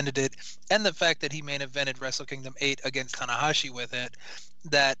defended it, and the fact that he main evented Wrestle Kingdom 8 against Tanahashi with it,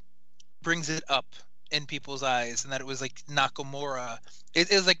 that brings it up in people's eyes, and that it was like Nakamura.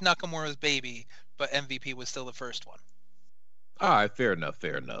 It was like Nakamura's baby, but MVP was still the first one. All right, fair enough.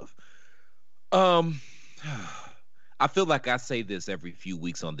 I feel like I say this every few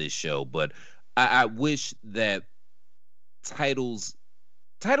weeks on this show, but I wish that titles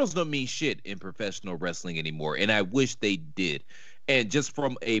don't mean shit in professional wrestling anymore, and I wish they did. And just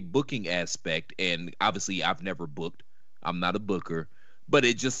from a booking aspect, and obviously I've never booked, I'm not a booker, but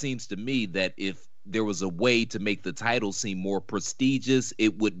it just seems to me that if there was a way to make the title seem more prestigious,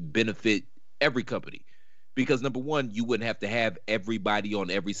 it would benefit every company. Because number one, you wouldn't have to have everybody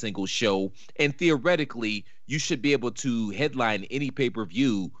on every single show, and theoretically, you should be able to headline any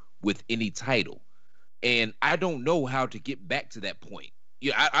pay-per-view with any title. And I don't know how to get back to that point.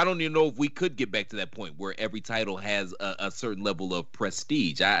 Yeah, I don't even know if we could get back to that point where every title has a certain level of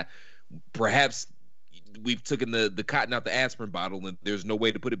prestige. Perhaps we've taken the cotton out the aspirin bottle and there's no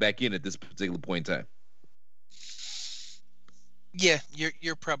way to put it back in at this particular point in time. Yeah,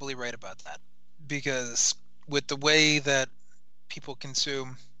 you're probably right about that. Because with the way that people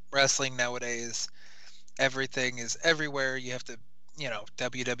consume wrestling nowadays, everything is everywhere. You have to,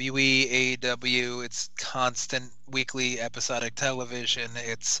 WWE, AEW, it's constant weekly episodic television.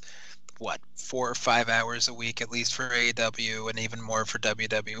 It's 4 or 5 hours a week, at least for AEW, and even more for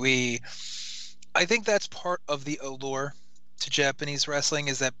WWE. I think that's part of the allure to Japanese wrestling,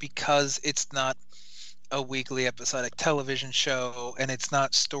 is that because it's not a weekly episodic television show and it's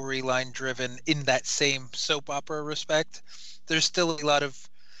not storyline driven in that same soap opera respect, there's still a lot of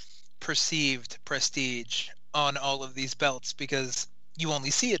perceived prestige on all of these belts because you only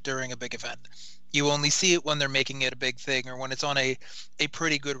see it during a big event. You only see it when they're making it a big thing, or when it's on a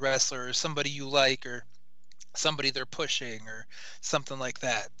pretty good wrestler or somebody you like, or somebody they're pushing, or something like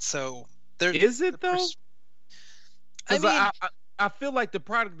that. So there is it though. I feel like the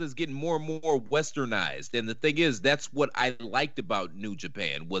product is getting more and more westernized, and the thing is, that's what I liked about New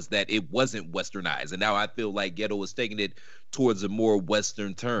Japan, was that it wasn't westernized, and now I feel like Gedo is taking it towards a more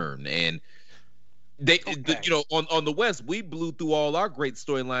western turn. And On the West, we blew through all our great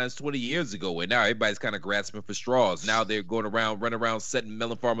storylines 20 years ago, and now everybody's kind of grasping for straws. Now they're running around setting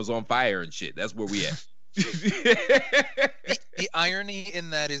melon farmers on fire and shit. That's where we at. The irony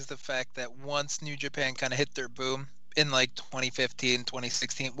in that is the fact that once New Japan kind of hit their boom in like 2015,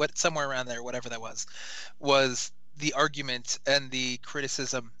 2016, somewhere around there, whatever that was the argument and the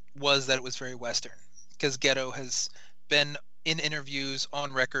criticism was that it was very Western, because Gedo has been in interviews,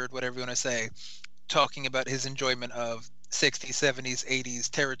 on record, whatever you want to say, talking about his enjoyment of 60s, 70s, 80s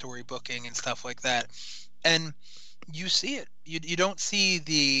territory booking and stuff like that. And you see it. You don't see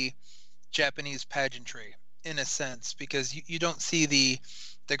the Japanese pageantry in a sense, because you don't see the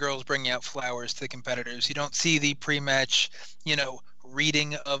girls bringing out flowers to the competitors. You don't see the pre-match,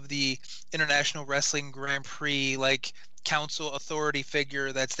 reading of the International Wrestling Grand Prix, like council authority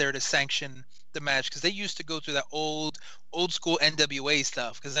figure that's there to sanction the match, because they used to go through that old school NWA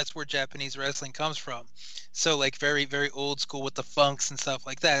stuff, because that's where Japanese wrestling comes from. So like very, very old school with the funks and stuff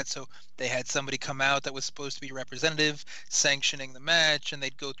like that. So they had somebody come out that was supposed to be representative sanctioning the match, and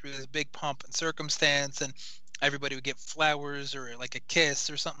they'd go through this big pomp and circumstance, and everybody would get flowers or like a kiss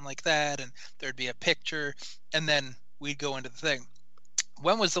or something like that, and there'd be a picture, and then we'd go into the thing.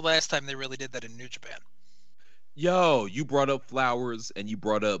 When was the last time they really did that in New Japan? Yo, you brought up flowers and you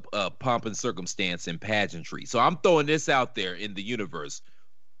brought up pomp and circumstance and pageantry. So I'm throwing this out there in the universe,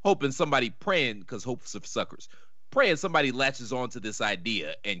 hoping somebody because hope's of suckers. Praying somebody latches onto this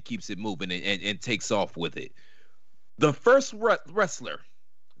idea and keeps it moving and takes off with it. The first wrestler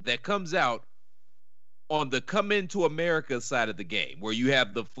that comes out on the Come Into America side of the game, where you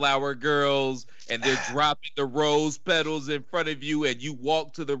have the flower girls and they're dropping the rose petals in front of you, and you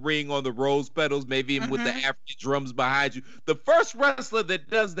walk to the ring on the rose petals, maybe even with the African drums behind you. The first wrestler that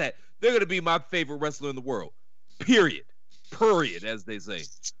does that, they're going to be my favorite wrestler in the world. Period, as they say.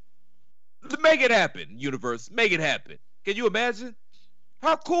 Make it happen, universe. Make it happen. Can you imagine?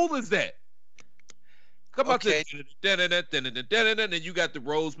 How cool is that? Come on, and you got the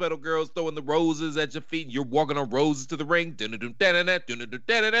rose petal girls throwing the roses at your feet, and you're walking on roses to the ring.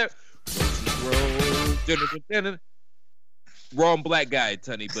 Wrong black guy,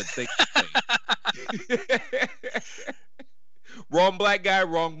 Tunny, but thanks for playing. Wrong black guy,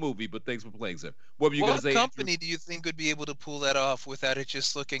 wrong movie, but thanks for playing, sir. What were you going to say? What company do you think would be able to pull that off without it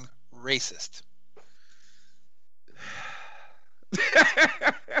just looking racist?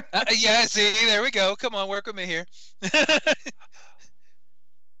 Yeah, see, there we go. Come on, work with me here.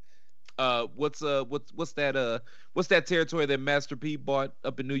 What's that territory that Master P bought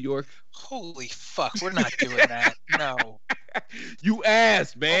up in New York? Holy fuck, we're not doing that. No. You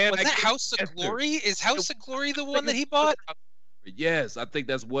asked, man. Was that House of Glory? Is House of Glory the one that he bought? Yes, I think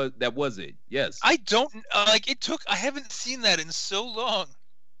that was it. Yes. I don't I haven't seen that in so long.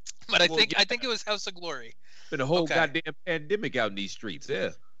 But I think it was House of Glory. Been a whole goddamn pandemic out in these streets, yeah.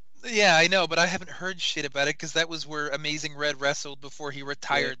 Yeah, I know, but I haven't heard shit about it, because that was where Amazing Red wrestled before he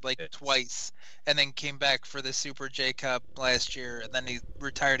retired twice, and then came back for the Super J Cup last year, and then he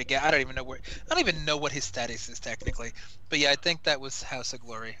retired again. I don't even know what his status is technically, but yeah, I think that was House of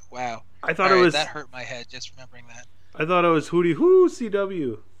Glory. Wow, I thought it was that hurt my head just remembering that. I thought it was Hootie Hoo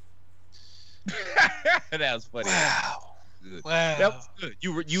CW. That was funny. Wow, that was good.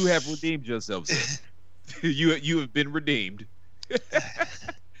 You have redeemed yourself, sir. You have been redeemed.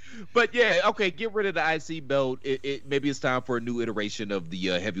 But yeah, okay, get rid of the IC belt. Maybe it's time for a new iteration of the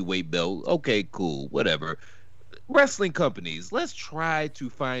heavyweight belt. Okay, cool, whatever. Wrestling companies, let's try to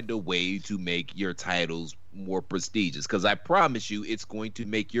find a way to make your titles more prestigious, because I promise you it's going to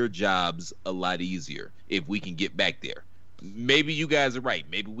make your jobs a lot easier if we can get back there. Maybe you guys are right.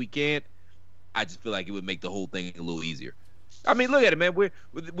 Maybe we can't. I just feel like it would make the whole thing a little easier. I mean, look at it, man. We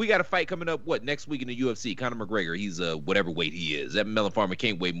got a fight coming up, next week in the UFC? Conor McGregor, he's whatever weight he is. That melon farmer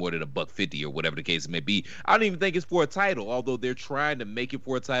can't weigh more than $150 or whatever the case may be. I don't even think it's for a title, although they're trying to make it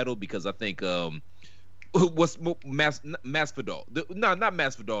for a title, because I think what's Masvidal? Not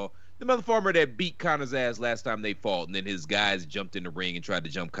Masvidal. The melon farmer that beat Conor's ass last time they fought, and then his guys jumped in the ring and tried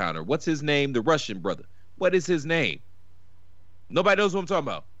to jump Conor. What's his name? The Russian brother. What is his name? Nobody knows what I'm talking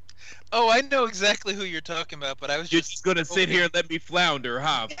about. Oh, I know exactly who you're talking about, but I was just gonna sit here and let me flounder,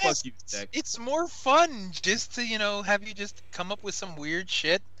 huh? Yes, fuck you, Zach. It's more fun just to, have you just come up with some weird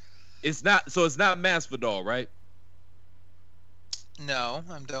shit. It's not Masvidal, right? No,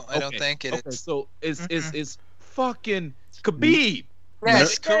 I don't think it is. So it's fucking Khabib.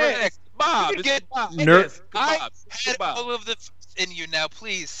 Yes, correct. Bob. I had all of the in you now.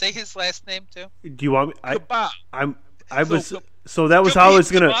 Please say his last name too. Do you want me? Khabib. So that was how I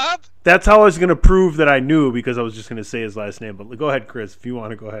was gonna. That's how I was gonna prove that I knew, because I was just gonna say his last name. But go ahead, Chris, if you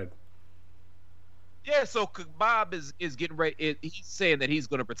want to go ahead. Yeah, so Bob is getting ready. He's saying that he's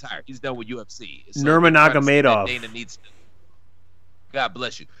going to retire. He's done with UFC. So Nurmagomedov. Dana needs to. God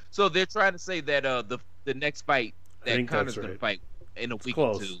bless you. So they're trying to say that the next fight that Conor's going to fight in a week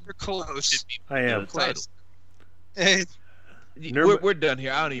or two. You're close. I am close. We're done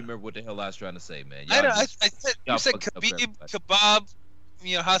here. I don't even remember what the hell I was trying to say, man. I said you said Khabib, kebab,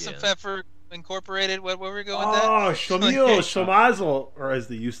 Hassan Pfeffer Incorporated. What were we going with that? Oh, Shlomazel, or as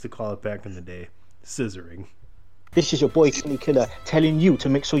they used to call it back in the day, scissoring. This is your boy Kenny Killer telling you to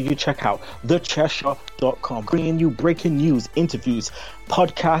make sure you check out thechairshot.com, bringing you breaking news, interviews,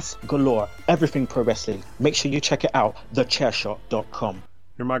 podcasts galore, everything pro wrestling. Make sure you check it out, thechairshot.com.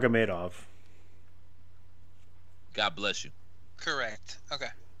 Nurmagomedov. God bless you. Correct. Okay.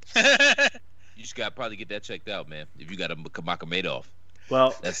 You just got to probably get that checked out, man. If you got a Nurmagomedov.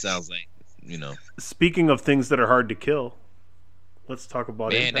 Well, that sounds like, Speaking of things that are hard to kill, let's talk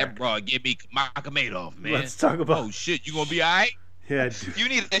about Impact. Impact. That bro, give me Nurmagomedov, man. Let's talk about. Oh shit, you gonna be alright? Yeah. Dude. You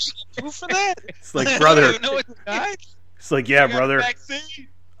need that proof for that? It's like, brother. It's like, yeah, brother.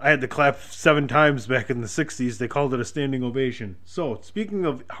 I had to clap 7 times back in the '60s. They called it a standing ovation. So, speaking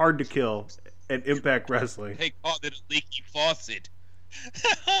of hard to kill at Impact Wrestling, they called it a leaky faucet.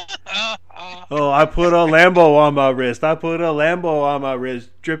 Oh, I put a Lambo on my wrist. I put a Lambo on my wrist.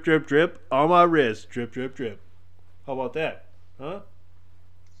 Drip, drip, drip on my wrist. Drip, drip, drip. How about that? Huh?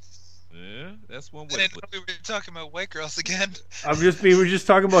 Yeah, that's one way. I didn't know we were talking about white girls again. We were just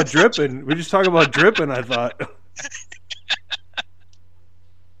talking about dripping. We're just talking about dripping, I thought.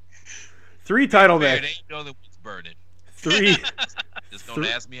 3 title matches. Ain't know that was burning. 3. Just don't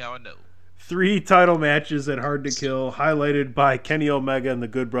ask me how I know. 3 title matches at Hard to Kill, highlighted by Kenny Omega and the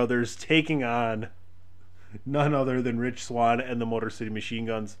Good Brothers taking on none other than Rich Swann and the Motor City Machine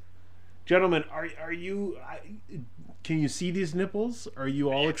Guns. Gentlemen, are you? Can you see these nipples? Are you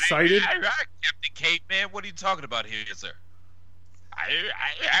all excited? Captain Caveman, what are you talking about here, sir?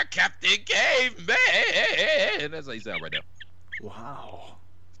 I Captain Caveman. That's how you sound right now. Wow.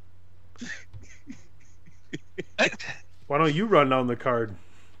 Why don't you run down the card?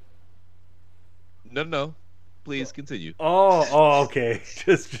 No. Please continue. Oh, okay.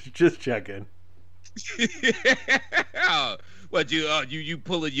 Just checking. What you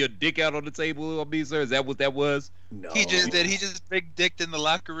pulling your dick out on the table on me, sir? Is that what that was? No. He just did. He just big dicked in the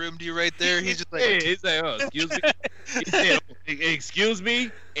locker room to you right there. He's just like, he's like, oh, excuse me. He said, excuse me,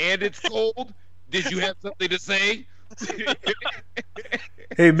 and it's cold. Did you have something to say?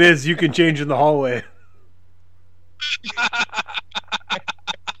 Hey, Miz, you can change in the hallway.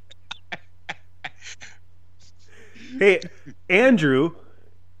 Hey, Andrew,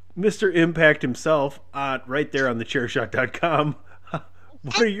 Mr. Impact himself, right there on thechairshot.com.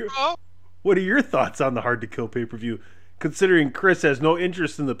 What are your thoughts on the Hard to Kill pay-per-view, considering Chris has no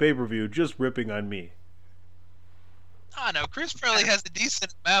interest in the pay-per-view, just ripping on me? Oh, no, Chris probably has a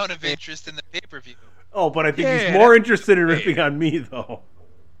decent amount of interest in the pay-per-view. Oh, but I think he's more interested in ripping on me, though.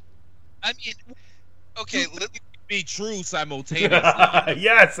 I mean, okay, let me be true simultaneously.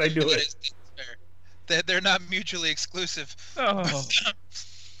 Yes, I knew it. They're not mutually exclusive. Oh.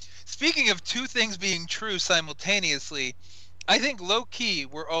 Speaking of two things being true simultaneously, I think low-key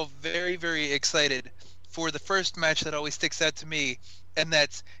we're all very, very excited for the first match that always sticks out to me, and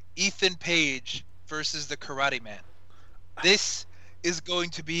that's Ethan Page versus the Karate Man. This is going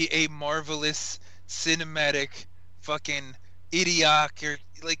to be a marvelous cinematic fucking idiocracy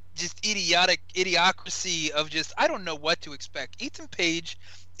of just, I don't know what to expect. Ethan Page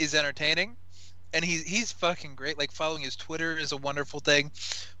is entertaining, and he's fucking great. Like, following his Twitter is a wonderful thing.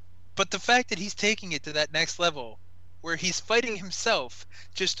 But the fact that he's taking it to that next level, where he's fighting himself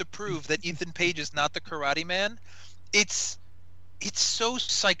just to prove that Ethan Page is not the Karate Man, it's so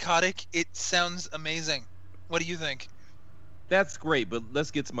psychotic. It sounds amazing. What do you think? That's great, but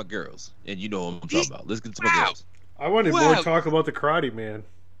let's get to my girls. And you know what I'm talking about. Let's get to my girls. I wanted more talk about the Karate Man.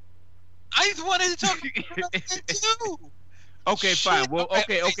 I wanted to talk about that too. Okay, fine. Well,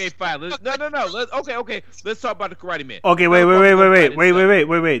 okay, fine. No. Okay. Let's talk about the Karate Man. Okay,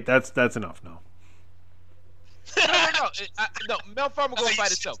 wait. That's enough now. No. Mel Farmer gonna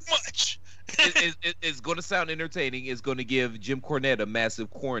fight itself. It's going to sound entertaining. It's going to give Jim Cornette a massive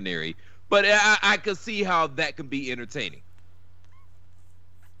coronary, but I could see how that can be entertaining.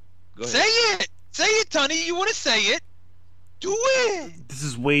 Go ahead. Say it, Tony. You want to say it? Do it. This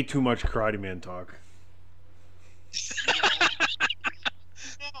is way too much Karate Man talk.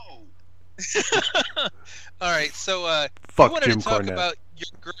 All right, so fuck you wanted Jim to talk Cornette. about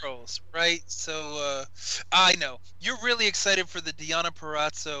your girls, right? So I know you're really excited for the Deonna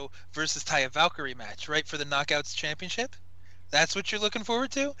Purrazzo versus Taya Valkyrie match, right? For the Knockouts Championship. That's what you're looking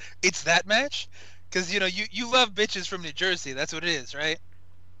forward to. It's that match. Because, you love bitches from New Jersey. That's what it is, right?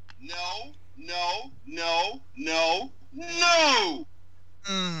 No.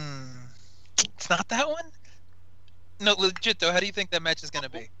 It's not that one? No, legit, though. How do you think that match is going to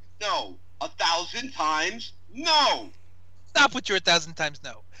be? No. 1,000 times no. Stop with your 1,000 times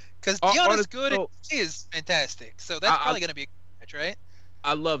no. Because Deanna's good and she is fantastic. So that's probably going to be a good match, right?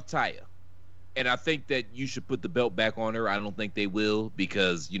 I love Taya. And I think that you should put the belt back on her. I don't think they will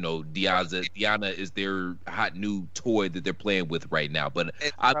because, Deanna is their hot new toy that they're playing with right now. But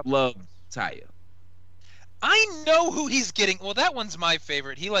I love Taya. I know who he's getting. Well, that one's my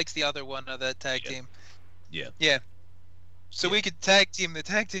favorite. He likes the other one of that tag team. Yeah. So we could tag team the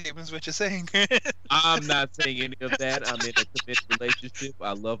tag team is what you're saying. I'm not saying any of that. I'm in a committed relationship.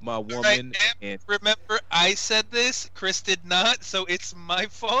 I love my woman. And remember, I said this. Chris did not, so it's my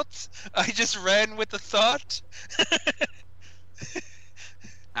fault. I just ran with the thought.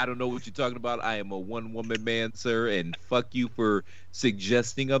 I don't know what you're talking about. I am a one-woman man, sir, and fuck you for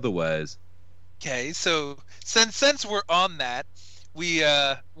suggesting otherwise. Okay, so since we're on that,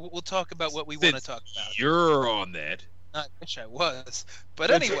 we'll talk about what we want to talk about. You're on that. I wish I was,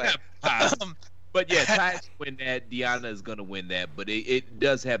 but anyway. But yeah, Taya's win that. Deanna is gonna win that, but it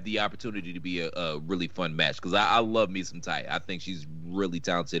does have the opportunity to be a really fun match because I love me some Taya. I think she's really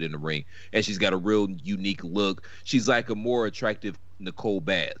talented in the ring, and she's got a real unique look. She's like a more attractive Nicole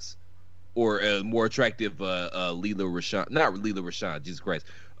Bass, or a more attractive Leela Rashawn. Not Leela Rashawn. Jesus Christ,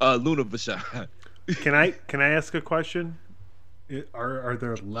 Luna Vachon. Can I ask a question? Are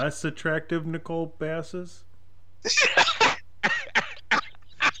there less attractive Nicole Basses?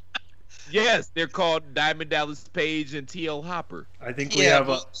 Yes, they're called Diamond Dallas Page and TL Hopper. I think we have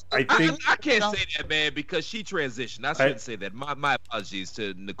a. I can't say that, man, because she transitioned. I shouldn't say that. My apologies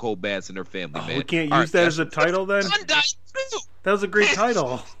to Nicole Bass and her family, man. We can't use that as a title then? That was a great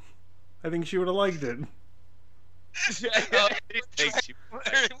title. I think she would have liked it.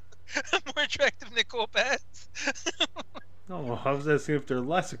 More attractive Nicole Bass. No, I was asking if they're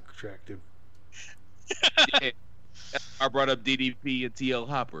less attractive. Yeah. I brought up DDP and TL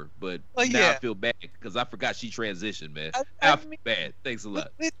Hopper, but now I feel bad because I forgot she transitioned, man. I feel bad. Thanks a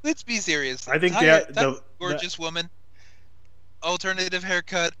lot. Let's be serious. I think gorgeous woman, alternative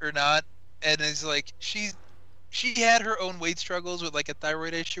haircut or not, and it's like she had her own weight struggles with like a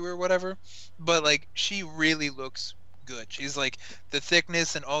thyroid issue or whatever, but like she really looks good. She's like the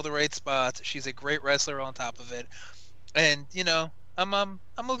thickness in all the right spots. She's a great wrestler on top of it, and I'm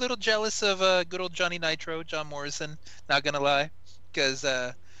a little jealous of good old Johnny Nitro, John Morrison. Not gonna lie, because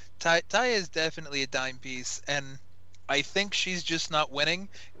Taya is definitely a dime piece, and I think she's just not winning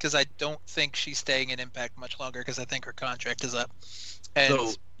because I don't think she's staying in Impact much longer because I think her contract is up. And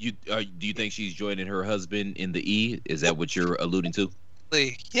so do you think she's joining her husband in the E? Is that what you're alluding to?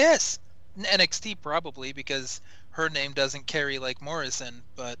 Yes, NXT probably because her name doesn't carry like Morrison,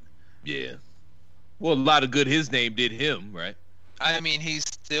 but yeah. Well, a lot of good his name did him, right? I mean, he's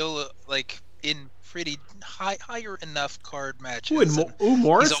still like in pretty higher enough card matches.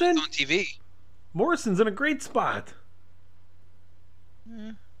 Morrison? He's on TV. Morrison's in a great spot.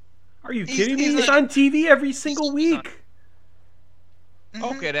 Are you kidding me? He's on TV every single week.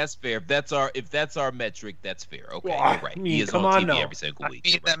 Okay, that's fair. If that's our metric, that's fair. Okay, well, you're right. He is on TV every single week. I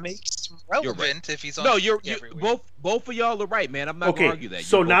mean, that makes him relevant if he's on. No, TV every week. both of y'all are right, man. I'm not gonna argue that.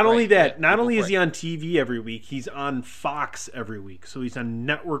 So not only that, not only is he on TV every week, he's on Fox every week. So he's on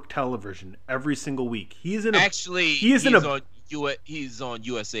network television every single week. He's on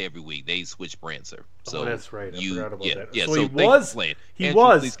USA every week. They switch brands, sir. So that's right. I forgot about that. Yeah, so he was. He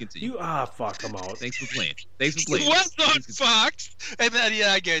was. Please continue. Fuck him out. Thanks for playing. He was on Fox, and then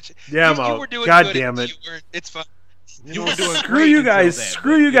I get you. Yeah, I'm out. You were doing God good damn it. It's fine. You were doing Screw you guys.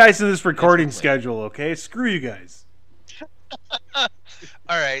 Screw you guys in this recording schedule. Okay. Screw you guys. All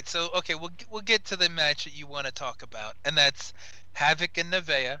right. So we'll get to the match that you want to talk about, and that's Havoc and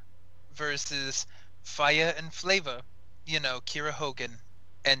Nevaeh versus Fire and Flavor. Kira Hogan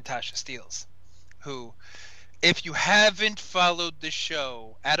and Tasha Steelz, who, if you haven't followed the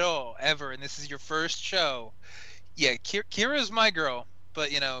show at all, ever, and this is your first show, Kira's my girl,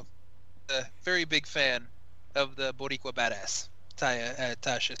 but, a very big fan of the Boricua badass,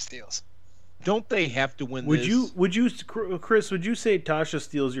 Tasha Steelz. Don't they have to win this? Chris, would you say Tasha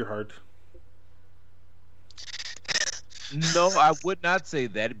steals your heart? No, I would not say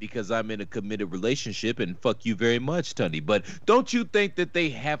that because I'm in a committed relationship and fuck you very much, Tunney. But don't you think that they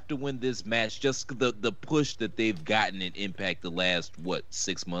have to win this match? Just the push that they've gotten in Impact the last,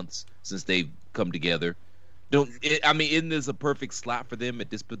 6 months since they've come together? Isn't this a perfect slot for them at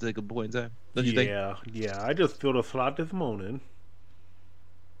this particular point in time? Don't you think? Yeah. I just feel the slot this morning.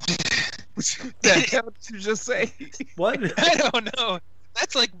 The hell did you just say? What? I don't know.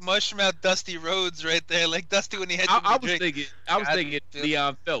 That's like mushmouth Dusty Rhodes right there, like Dusty when he had. I was thinking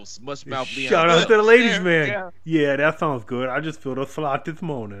Leon Phelps, mushmouth Leon. Shout out Phelps. to the ladies, There we man. go. Yeah, that sounds good. I just filled a slot this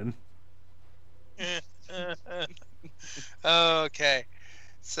morning. Okay,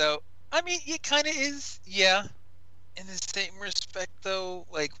 so I mean, it kind of is, yeah. In the same respect, though,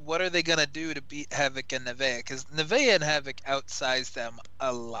 like, what are they gonna do to beat Havoc and Nevaeh? Because Nevaeh and Havoc outsize them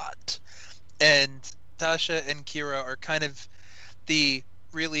a lot, and Tasha and Kira are kind of the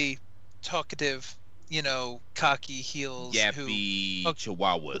really talkative, cocky heels Yappy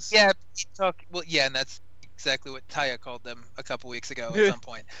chihuahuas. Yeah, and that's exactly what Taya called them a couple weeks ago at some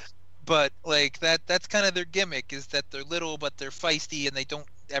point. But like that's kind of their gimmick, is that they're little but they're feisty and they don't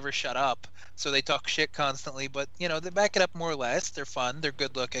ever shut up. So they talk shit constantly, but they back it up more or less. They're fun, they're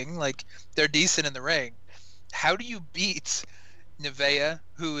good looking, like they're decent in the ring. How do you beat Nevaeh,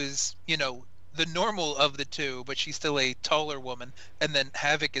 who is, the normal of the two, but she's still a taller woman, and then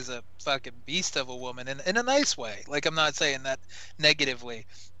Havoc is a fucking beast of a woman in a nice way. Like, I'm not saying that negatively,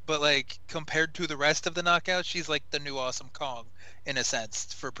 but like compared to the rest of the Knockouts, she's like the new Awesome Kong in a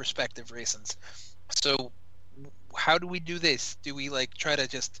sense, for perspective reasons. So how do we do this? Do we like try to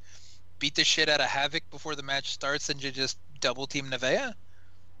just beat the shit out of Havoc before the match starts and just double team Nevaeh?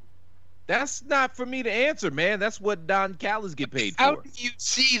 That's not for me to answer, man. That's what Don Callis get paid How for. do you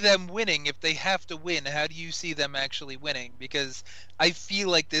see them winning if they have to win? How do you see them actually winning? Because I feel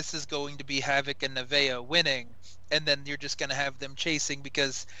like this is going to be Havoc and Nevaeh winning, and then you're just going to have them chasing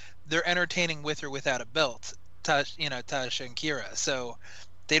because they're entertaining with or without a belt. Tasha and Kira. So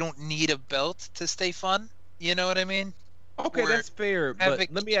they don't need a belt to stay fun. You know what I mean? Okay, that's fair. Havoc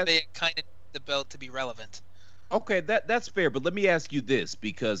But let me ask. they kind of need the belt to be relevant. Okay, that's fair. But let me ask you this,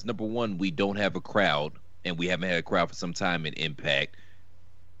 because number one, we don't have a crowd, and we haven't had a crowd for some time in Impact.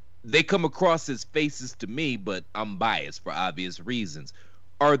 They come across as faces to me, but I'm biased for obvious reasons.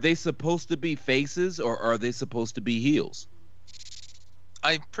 Are they supposed to be faces, or are they supposed to be heels?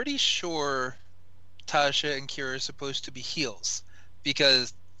 I'm pretty sure Tasha and Kira are supposed to be heels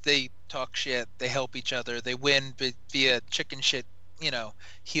because they talk shit, they help each other, they win via chicken shit,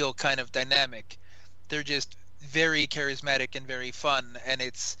 heel kind of dynamic. They're just very charismatic and very fun, and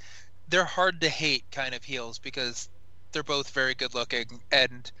they're hard to hate kind of heels because they're both very good looking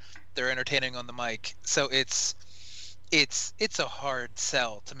and they're entertaining on the mic. So it's a hard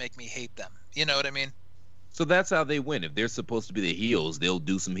sell to make me hate them. You know what I mean? So that's how they win. If they're supposed to be the heels, they'll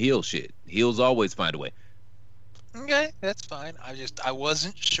do some heel shit. Heels always find a way. Okay, that's fine. I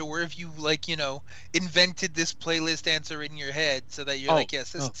wasn't sure if you invented this playlist answer in your head so that you're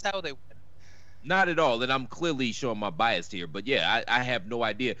yes, this is how they win. Not at all, and I'm clearly showing my bias here, but yeah, I have no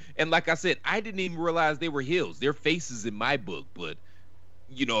idea. And like I said, I didn't even realize they were heels. They're faces in my book, but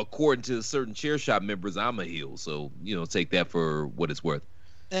according to certain Chair Shot members, I'm a heel. So take that for what it's worth.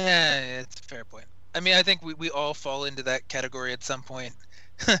 It's a fair point. I mean, I think we all fall into that category at some point.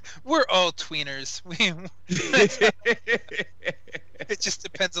 We're all tweeners. It just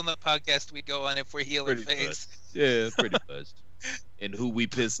depends on the podcast we go on if we're heel or face. Yeah, pretty much. And who we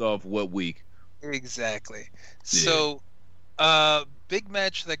piss off what week. Exactly. Yeah. So, big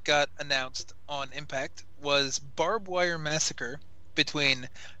match that got announced on Impact was Barbed Wire Massacre between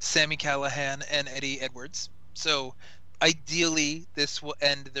Sami Callihan and Eddie Edwards. So, ideally, this will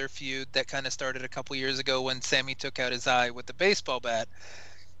end their feud that kind of started a couple years ago when Sami took out his eye with the baseball bat.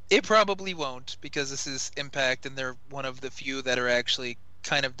 It probably won't because this is Impact and they're one of the few that are actually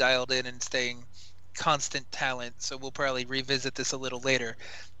kind of dialed in and staying constant talent. So we'll probably revisit this a little later.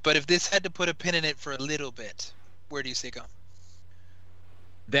 But if this had to put a pin in it for a little bit, where do you see it going?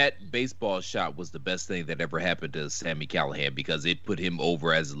 That baseball shot was the best thing that ever happened to Sami Callihan because it put him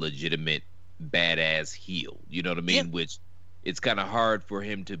over as a legitimate badass heel. You know what I mean? Yeah. Which it's kind of hard for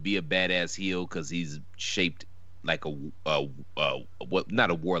him to be a badass heel because he's shaped like what? Not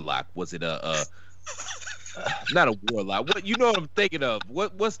a warlock. Was it not a warlock? What what I'm thinking of?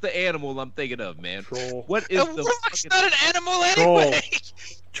 What's the animal I'm thinking of, man? Troll. What is the warlock's not an animal anyway.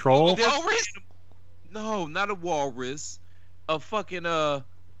 Troll. Walrus? No, not a walrus. A fucking not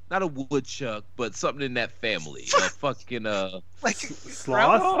a woodchuck, but something in that family. A fucking like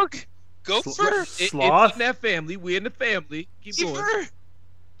sloth. Gopher. Sloth. In that family. We're in the family. Keep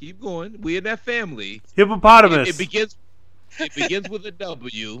going. We're in that family. Hippopotamus. It begins with a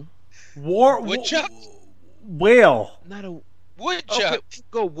W. Woodchuck. Whale. Not a woodchuck. Okay,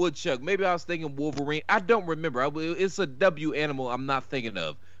 go woodchuck. Maybe I was thinking Wolverine. I don't remember. It's a W animal I'm not thinking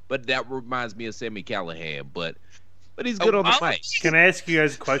of. But that reminds me of Sami Callihan. But But he's good on the mic. Can I ask you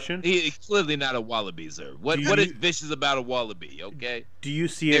guys a question? He's clearly not a wallaby, sir. What is vicious about a wallaby? Okay. Do you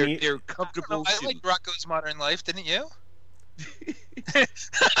see any? They're comfortable. I like Rocco's Modern Life, didn't you?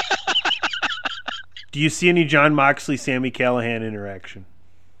 Do you see any John Moxley, Sami Callihan interaction?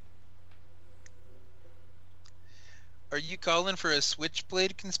 Are you calling for a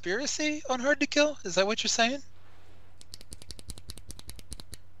Switchblade conspiracy on Hard to Kill? Is that what you're saying?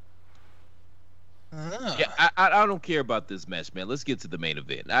 Yeah, I don't care about this match, man. Let's get to the main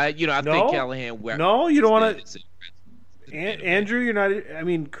event. I think Callahan. No, you don't want to. Andrew, you're not. I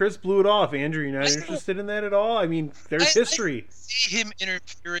mean, Chris blew it off. Andrew, you're not interested in that at all. I mean, there's history. I see him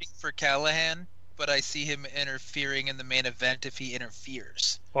interfering for Callahan, but I see him interfering in the main event if he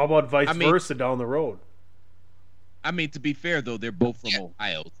interferes. How about vice versa down the road? I mean, to be fair though, they're both from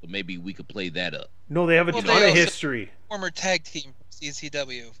Ohio, so maybe we could play that up. No, they have a ton of history. Former tag team.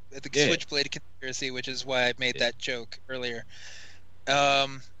 CZW, the Switchblade conspiracy, which is why I made that joke earlier.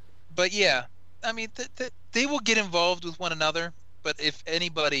 But yeah, I mean, they will get involved with one another. But if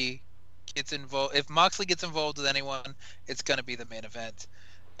anybody gets involved, if Moxley gets involved with anyone, it's going to be the main event.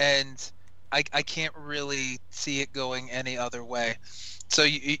 And I can't really see it going any other way. So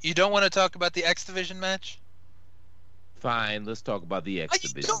you don't want to talk about the X Division match? Fine, let's talk about the X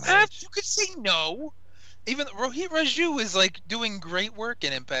Division match. You don't have to. You could say no. Even Rohit Raju is like doing great work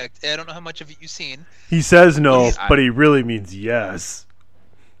in Impact. I don't know how much of it you've seen. He says no, but he really means yes.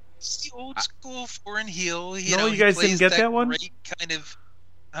 It's the old school foreign heel. You guys didn't get that one? Great kind of,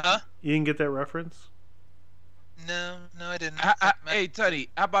 huh? You didn't get that reference? No, I didn't. Hey, Tony,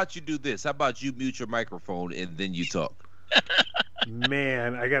 how about you do this? How about you mute your microphone and then you talk?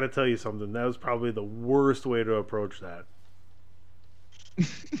 Man, I got to tell you something. That was probably the worst way to approach that.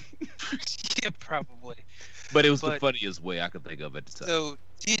 Yeah, probably. But it was the funniest way I could think of at the time. So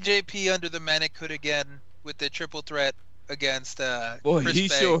TJP under the Manic Hood again with the triple threat against boy, Chris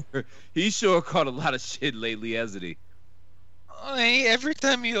Bay. he sure caught a lot of shit lately, hasn't he? Every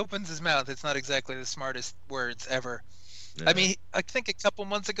time he opens his mouth, it's not exactly the smartest words ever. Yeah. I mean, I think a couple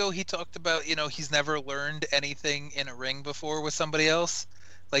months ago he talked about, he's never learned anything in a ring before with somebody else.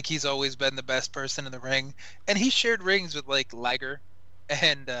 Like, he's always been the best person in the ring. And he shared rings with, like, Liger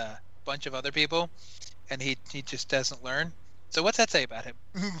and a bunch of other people. And he just doesn't learn. So what's that say about him?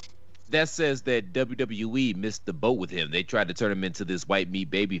 That says that WWE missed the boat with him. They tried to turn him into this white meat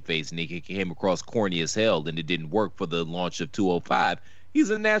babyface, and he came across corny as hell, and it didn't work for the launch of 205. He's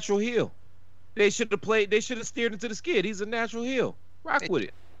a natural heel. They should have steered into the skid. He's a natural heel. Rock with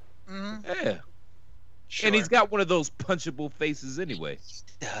it. Mm-hmm. Yeah. Sure. And he's got one of those punchable faces anyway.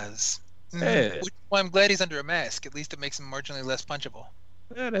 He does. Yeah. Well, I'm glad he's under a mask. At least it makes him marginally less punchable.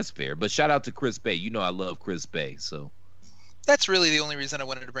 Yeah, that's fair. But shout out to Chris Bay. You know I love Chris Bay, so. That's really the only reason I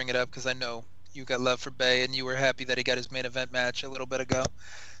wanted to bring it up, because I know you got love for Bay, and you were happy that he got his main event match a little bit ago.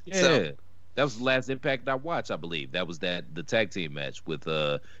 Yeah. So, that was the last Impact I watched, I believe. That was the tag team match with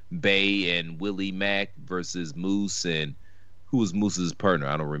Bay and Willie Mack versus Moose, and who was Moose's partner?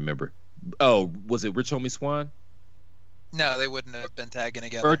 I don't remember. Oh, was it Rich Homie Swan? No, they wouldn't have been tagging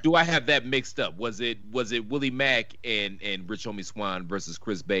together. Or do I have that mixed up? Was it Willie Mack and Rich Homie Swan versus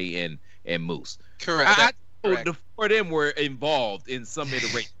Chris Bay and Moose? Correct. Correct. The four of them were involved in some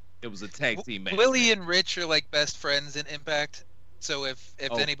iteration. It was a tag team match. Willie and Rich are like best friends in Impact. So if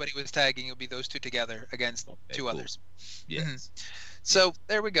anybody was tagging, it would be those two together against two others. Yes. Mm-hmm. So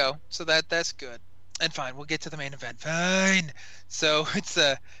there we go. So that's good. And fine, we'll get to the main event. Fine. So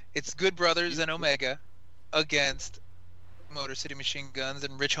it's Good Brothers and Omega against Motor City Machine Guns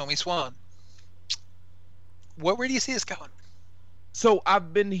and Rich Homie Swan. Where do you see this going? So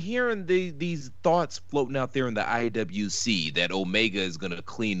I've been hearing these thoughts floating out there in the IWC that Omega is going to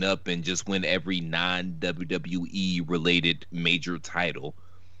clean up and just win every non-WWE related major title.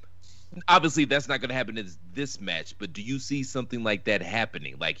 Obviously, that's not going to happen in this match, but do you see something like that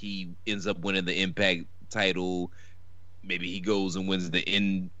happening? Like he ends up winning the Impact title, maybe he goes and wins the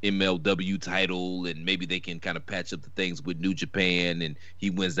MLW title, and maybe they can kind of patch up the things with New Japan, and he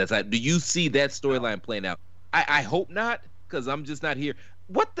wins that title. Do you see that storyline playing out? I hope not, because I'm just not here.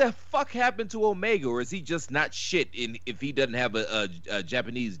 What the fuck happened to Omega, or is he just not shit if he doesn't have a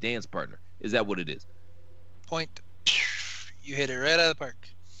Japanese dance partner? Is that what it is? Point. You hit it right out of the park.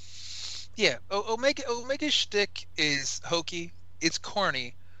 Yeah, Omega's shtick is hokey. It's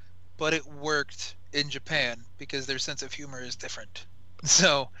corny, but it worked in Japan because their sense of humor is different.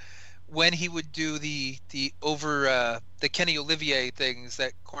 So when he would do the Kenny Olivier things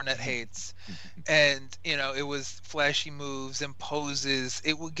that Cornette hates, and it was flashy moves and poses,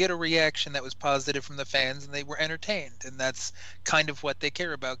 it would get a reaction that was positive from the fans, and they were entertained, and that's kind of what they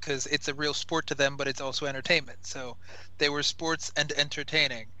care about, because it's a real sport to them, but it's also entertainment. So they were sports and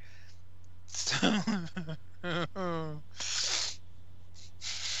entertaining. So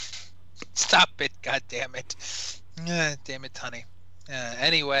stop it, god damn it. Damn it, honey.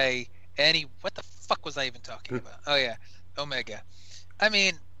 Anyway, what the fuck was I even talking about? Oh yeah, Omega. I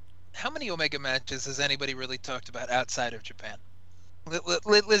mean, how many Omega matches has anybody really talked about outside of Japan?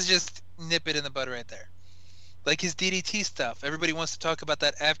 Let's just nip it in the bud right there. Like his DDT stuff, everybody wants to talk about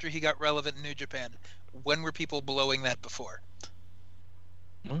that after he got relevant in New Japan. When were people blowing that before?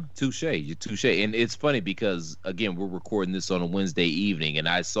 Touche, and it's funny because again, we're recording this on a Wednesday evening, and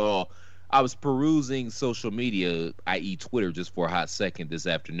I was perusing social media, i.e. Twitter, just for a hot second this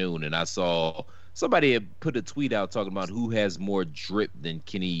afternoon, and I saw somebody had put a tweet out talking about who has more drip than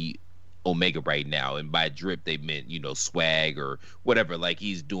Kenny Omega right now, and by drip they meant swag or whatever, like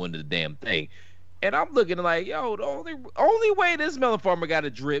he's doing the damn thing. And I'm looking like, yo, the only way this melon farmer got a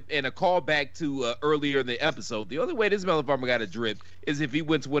drip, and a callback to earlier in the episode, the only way this melon farmer got a drip is if he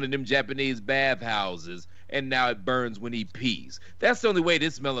went to one of them Japanese bathhouses and now it burns when he pees. That's the only way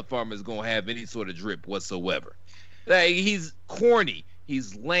this melon farmer is going to have any sort of drip whatsoever. Like, he's corny.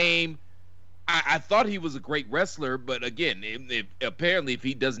 He's lame. I thought he was a great wrestler, but again, apparently if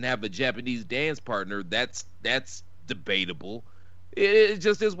he doesn't have a Japanese dance partner, that's debatable. It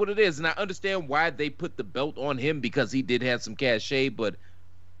just is what it is, and I understand why they put the belt on him because he did have some cachet, but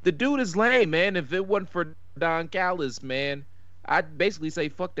the dude is lame, man. If it wasn't for Don Callis, man, I'd basically say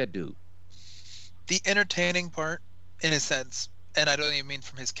fuck that dude. The entertaining part, in a sense, and I don't even mean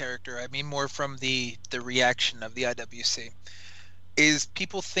from his character, I mean more from the reaction of the IWC, is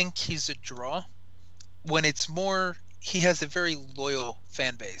people think he's a draw when it's more he has a very loyal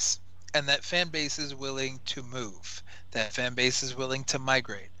fan base, and that fan base is willing to move. That fan base is willing to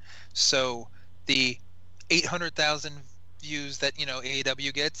migrate. So the 800,000 views that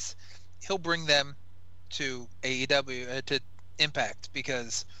AEW gets, he'll bring them to AEW, to Impact,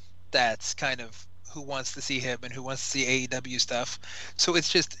 because that's kind of who wants to see him and who wants to see AEW stuff. So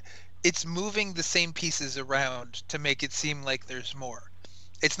it's moving the same pieces around to make it seem like there's more.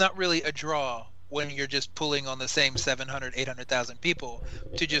 It's not really a draw when you're just pulling on the same 700, 800,000 people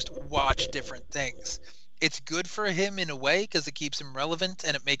to just watch different things. It's good for him in a way because it keeps him relevant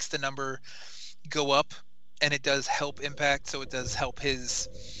and it makes the number go up, and it does help Impact, so it does help his,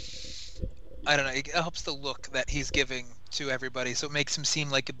 I don't know, it helps the look that he's giving to everybody, so it makes him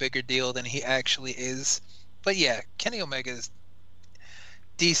seem like a bigger deal than he actually is. But yeah, Kenny Omega is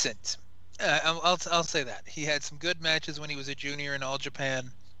decent. I'll say that. He had some good matches when he was a junior in All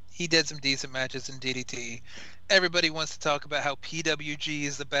Japan. He did some decent matches in DDT. Everybody wants to talk about how PWG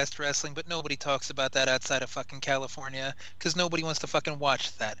is the best wrestling, but nobody talks about that outside of fucking California, because nobody wants to fucking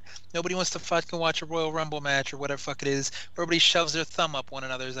watch that. Nobody wants to fucking watch a Royal Rumble match or whatever fuck it is, where everybody shoves their thumb up one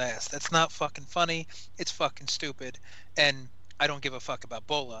another's ass. That's not fucking funny. It's fucking stupid. And I don't give a fuck about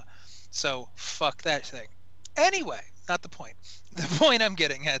Bola. So fuck that thing. Anyway, not the point. The point I'm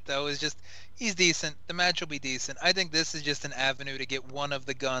getting at, though, is just he's decent. The match will be decent. I think this is just an avenue to get one of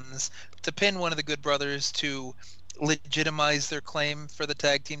the Guns to pin one of the Good Brothers to legitimize their claim for the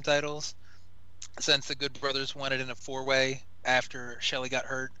tag team titles, since the Good Brothers won it in a 4-way after Shelley got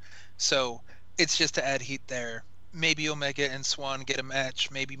hurt. So it's just to add heat there. Maybe Omega and Swan get a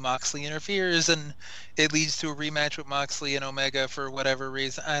match. Maybe Moxley interferes and it leads to a rematch with Moxley and Omega for whatever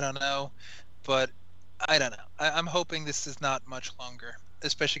reason. I don't know. But I don't know. I'm hoping this is not much longer,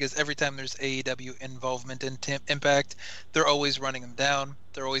 especially because every time there's AEW involvement in Impact, they're always running them down.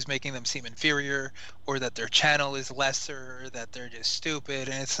 They're always making them seem inferior, or that their channel is lesser, or that they're just stupid.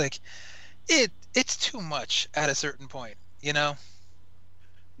 And it's like, it's too much at a certain point, No,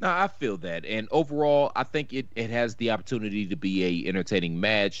 I feel that. And overall, I think it has the opportunity to be a entertaining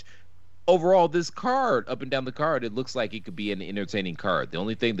match. Overall, this card, up and down the card, it looks like it could be an entertaining card. The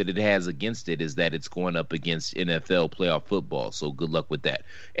only thing that it has against it is that it's going up against NFL playoff football, so good luck with that.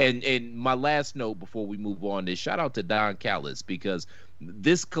 And my last note before we move on is shout out to Don Callis, because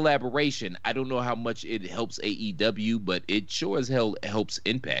this collaboration, I don't know how much it helps AEW, but it sure as hell helps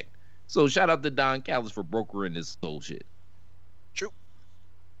Impact. So shout out to Don Callis for brokering this whole shit. True.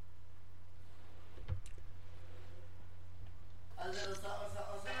 Can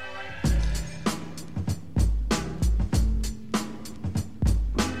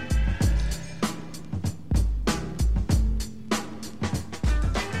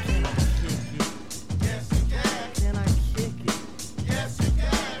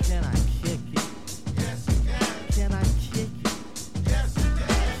I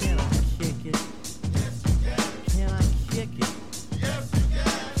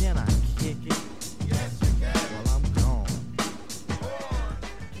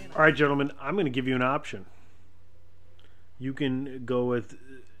All right, gentlemen, I'm going to give you an option. You can go with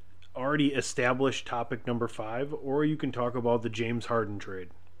already established topic number 5, or you can talk about the James Harden trade.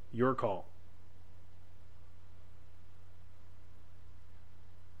 Your call.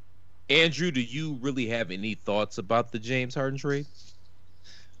 Andrew, do you really have any thoughts about the James Harden trade?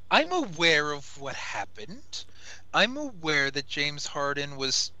 I'm aware of what happened. I'm aware that James Harden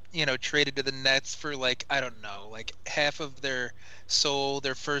was, traded to the Nets for half of their soul,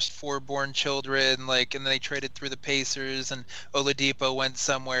 their first 4 born children, and then they traded through the Pacers, and Oladipo went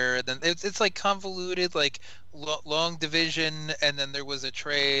somewhere. And then it's convoluted, long division, and then there was a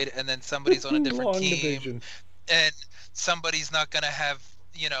trade, and then somebody's on a different team, division. And somebody's not gonna have,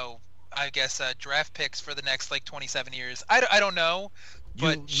 I guess draft picks for the next 27 years. I don't know.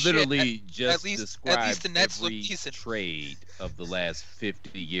 But you literally just described at least the Nets every look decent. Trade of the last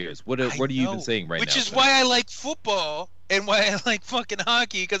 50 years. What are you even saying right now? Which is why I like football and why I like fucking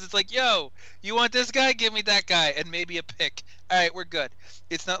hockey, because it's yo, you want this guy? Give me that guy and maybe a pick. All right, we're good.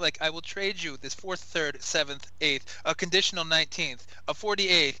 It's not I will trade you this 4th, 3rd, 7th, 8th, a conditional 19th, a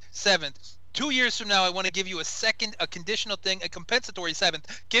 48th, 7th. 2 years from now, I want to give you a conditional thing, a compensatory 7th.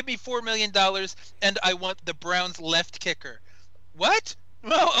 Give me $4 million, and I want the Browns left kicker. What?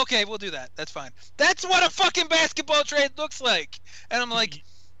 Well, okay, we'll do that. That's fine. That's what a fucking basketball trade looks like. And I'm like...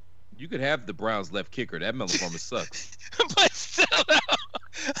 You could have the Browns left kicker. That motherfucker sucks. But still,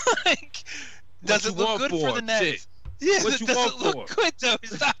 does it look good for the Nets? Shit. Yeah, does it look good, though?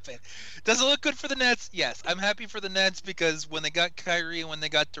 Stop it. Does it look good for the Nets? Yes. I'm happy for the Nets because when they got Kyrie and when they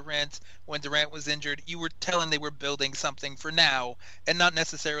got Durant, when Durant was injured, you were telling they were building something for now and not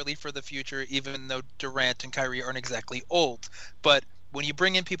necessarily for the future, even though Durant and Kyrie aren't exactly old. But when you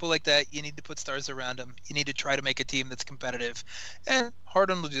bring in people like that, you need to put stars around them. You need to try to make a team that's competitive. And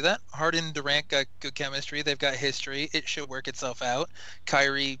Harden will do that. Harden and Durant got good chemistry. They've got history. It should work itself out.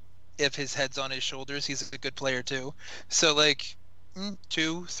 Kyrie, if his head's on his shoulders, he's a good player too. So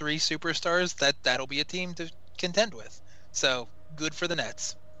 2, 3 superstars, that'll be a team to contend with. So good for the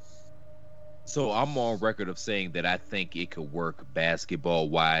Nets. So I'm on record of saying that I think it could work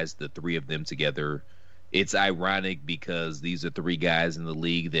basketball-wise, the 3 of them together. It's ironic because these are 3 guys in the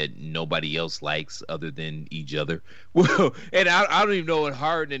league that nobody else likes other than each other. Well, and I don't even know if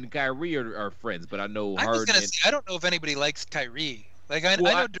Harden and Kyrie are friends, but I know Harden. I was gonna say, I don't know if anybody likes Kyrie. I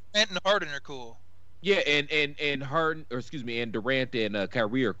know Durant and Harden are cool. Yeah, and Harden, and Durant and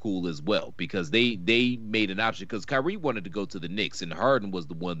Kyrie are cool as well because they made an option because Kyrie wanted to go to the Knicks and Harden was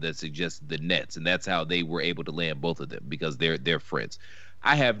the one that suggested the Nets, and that's how they were able to land both of them because they're friends.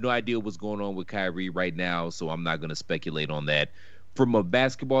 I have no idea what's going on with Kyrie right now, so I'm not going to speculate on that. From a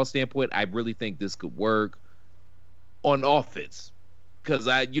basketball standpoint, I really think this could work on offense because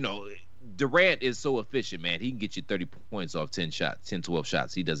Durant is so efficient, man. He can get you 30 points off 10, 12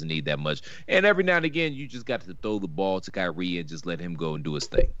 shots. He doesn't need that much. And every now and again, you just got to throw the ball to Kyrie and just let him go and do his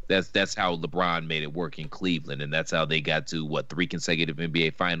thing. That's how LeBron made it work in Cleveland, and that's how they got to, 3 consecutive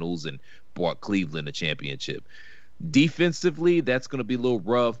NBA Finals and brought Cleveland a championship. Defensively, that's going to be a little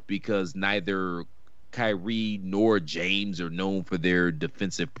rough because neither Kyrie nor James are known for their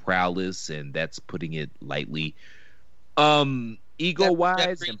defensive prowess, and that's putting it lightly.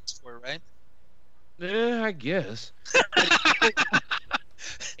 Ego-wise, right? I guess.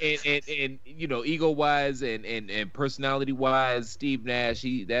 and ego-wise and personality-wise, Steve Nash,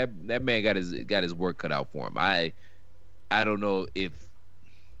 that man got his work cut out for him. I don't know if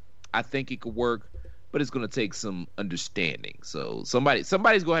I think it could work, but it's going to take some understanding. So somebody's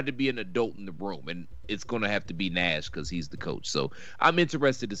going to have to be an adult in the room, and it's going to have to be Nash because he's the coach. So I'm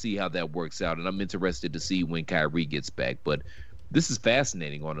interested to see how that works out, and I'm interested to see when Kyrie gets back. But this is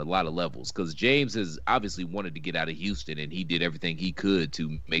fascinating on a lot of levels because James has obviously wanted to get out of Houston, and he did everything he could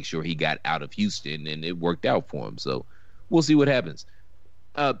to make sure he got out of Houston, and it worked out for him. So we'll see what happens.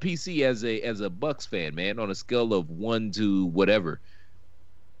 PC, as a Bucks fan, man, on a scale of 1 to whatever,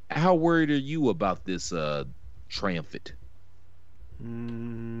 how worried are you about this triumphant?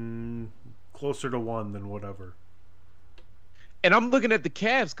 Closer to 1 than whatever. And I'm looking at the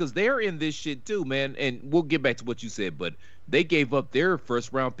Cavs because they're in this shit too, man. And we'll get back to what you said, but they gave up their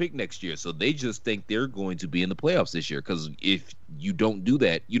first-round pick next year, so they just think they're going to be in the playoffs this year. Because if you don't do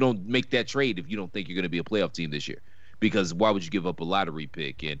that, you don't make that trade if you don't think you're going to be a playoff team this year. Because why would you give up a lottery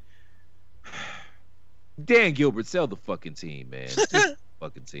pick? And Dan Gilbert, sell the fucking team, man.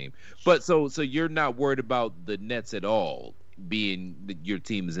 Fucking team. But so you're not worried about the Nets at all being your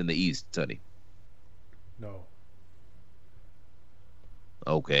team is in the East, Sonny? No.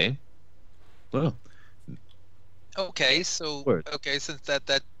 Okay. Well. Okay, so since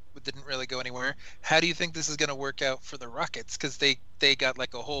that didn't really go anywhere. How do you think this is going to work out for the Rockets? Because they got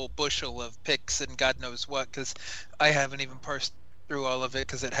like a whole bushel of picks and God knows what. Because I haven't even parsed through all of it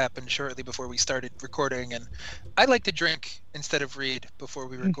because it happened shortly before we started recording, and I like to drink instead of read before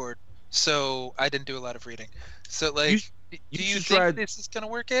we record, so I didn't do a lot of reading. So like, do you think this is gonna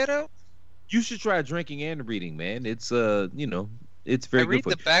work out? You should try drinking and reading, man. It's it's very I read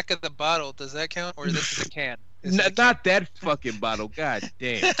good. The back of the bottle. Does that count, or this is a can? Not that fucking bottle. God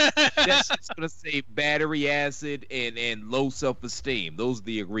damn. That's just gonna say battery acid and low self-esteem. Those are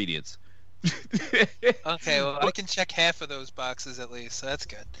the ingredients. Okay, well, I can check half of those boxes at least, so that's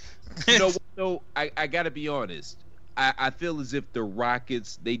good. So I gotta be honest. I feel as if the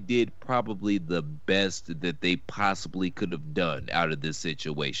Rockets, they did probably the best that they possibly could have done out of this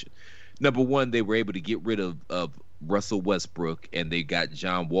situation. Number one, they were able to get rid of Russell Westbrook, and they got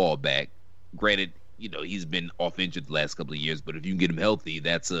John Wall back. Granted, he's been off injured the last couple of years, but if you can get him healthy,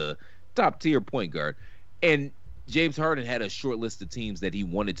 that's a top tier point guard. And James Harden had a short list of teams that he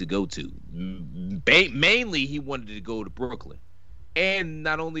wanted to go to. Mainly, he wanted to go to Brooklyn. And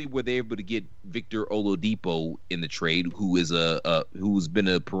not only were they able to get Victor Oladipo in the trade, who's been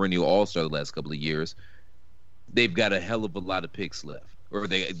a perennial All-Star the last couple of years, they've got a hell of a lot of picks left, or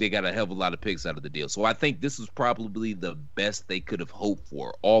they got a hell of a lot of picks out of the deal. So I think this is probably the best they could have hoped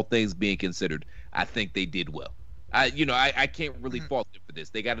for. All things being considered, I think they did well. I can't really fault them for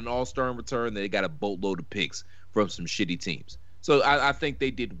this. They got an All-Star in return. They got a boatload of picks from some shitty teams. So I think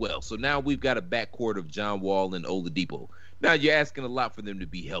they did well. So now we've got a backcourt of John Wall and Oladipo. Now you're asking a lot for them to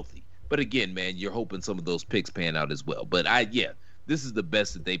be healthy. But again, man, you're hoping some of those picks pan out as well. But this is the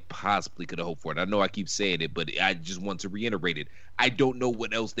best that they possibly could have hoped for. And I know I keep saying it, but I just want to reiterate it. I don't know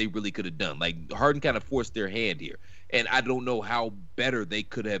what else they really could have done. Like, Harden kind of forced their hand here. And I don't know how better they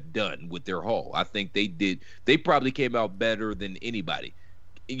could have done with their haul. I think they did. They probably came out better than anybody.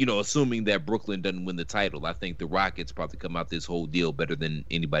 Assuming that Brooklyn doesn't win the title, I think the Rockets probably come out this whole deal better than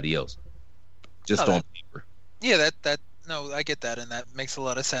anybody else. Just on paper. Yeah, no, I get that, and that makes a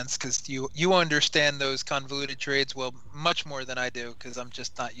lot of sense because you understand those convoluted trades much more than I do because I'm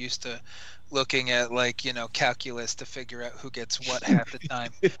just not used to looking at calculus to figure out who gets what half the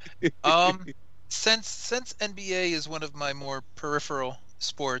time. Since NBA is one of my more peripheral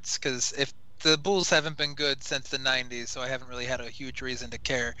sports, because if the Bulls haven't been good since the 90s, so I haven't really had a huge reason to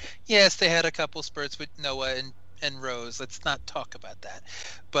care. Yes, they had a couple spurts with Noah and Rose. Let's not talk about that.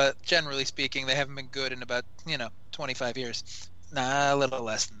 But generally speaking, they haven't been good in about, 25 years. Nah, a little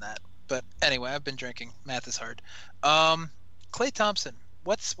less than that. But anyway, I've been drinking. Math is hard. Klay Thompson,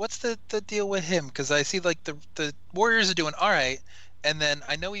 what's the deal with him? Because I see the Warriors are doing all right, and then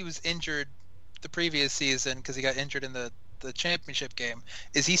I know he was injured the previous season because he got injured in the championship game.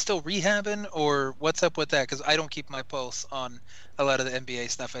 Is he still rehabbing, or what's up with that? Because I don't keep my pulse on a lot of the NBA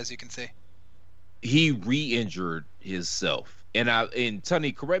stuff, as you can see. He re-injured himself, and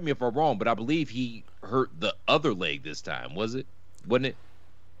Tony, correct me if I'm wrong, but I believe he hurt the other leg this time. Wasn't it?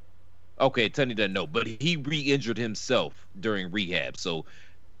 Okay, Tony doesn't know, but he re-injured himself during rehab. So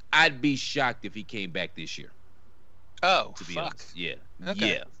I'd be shocked if he came back this year. Oh, to be fuck. honest, yeah, Okay.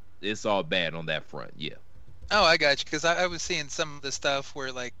 Yeah, it's all bad on that front. Yeah. Oh, I got you. Because I was seeing some of the stuff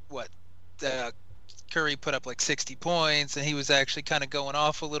where, Curry put up 60 points, and he was actually kind of going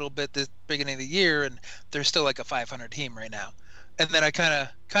off a little bit this beginning of the year, and they're still a 500 team right now. And then I kind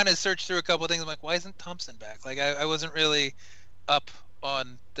of searched through a couple of things. I'm like, why isn't Thompson back? I wasn't really up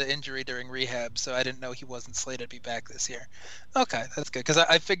on the injury during rehab, so I didn't know he wasn't slated to be back this year. Okay, that's good. Because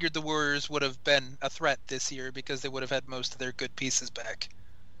I figured the Warriors would have been a threat this year because they would have had most of their good pieces back.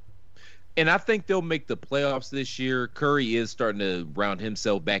 And I think they'll make the playoffs this year. Curry is starting to round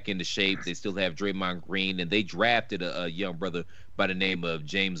himself back into shape. They still have Draymond Green, and they drafted a young brother by the name of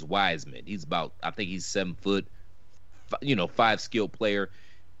James Wiseman. He's I think he's 7 foot, 5 skilled player.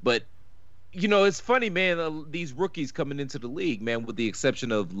 But, it's funny, man, these rookies coming into the league, man, with the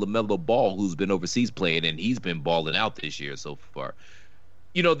exception of LaMelo Ball, who's been overseas playing, and he's been balling out this year so far.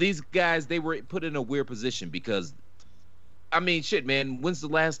 These guys, they were put in a weird position because shit, man, when's the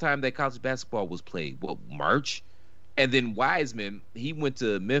last time that college basketball was played? March? And then Wiseman, he went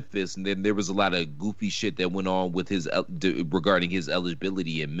to Memphis, and then there was a lot of goofy shit that went on with regarding his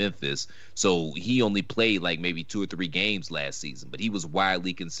eligibility in Memphis. So he only played maybe 2 or 3 games last season, but he was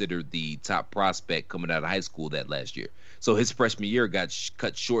widely considered the top prospect coming out of high school that last year. So his freshman year got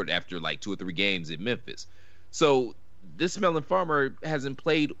cut short after 2 or 3 games in Memphis. So this Melon Farmer hasn't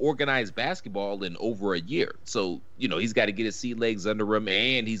played organized basketball in over a year. So, he's got to get his sea legs under him,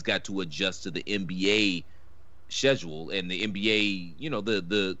 and he's got to adjust to the NBA schedule and the NBA,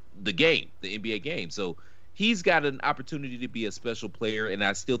 the game, the NBA game. So he's got an opportunity to be a special player, and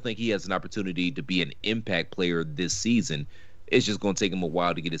I still think he has an opportunity to be an impact player this season. It's just going to take him a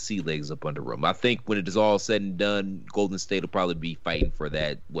while to get his sea legs up under him. I think when it is all said and done, Golden State will probably be fighting for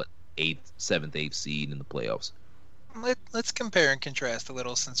that, 7th, 8th seed in the playoffs. Let's compare and contrast a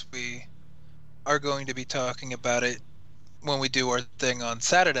little, since we are going to be talking about it when we do our thing on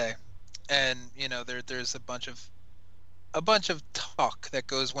Saturday. And, you know, there's a bunch of talk that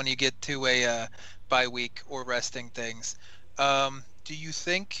goes when you get to a bye week or resting things. Do you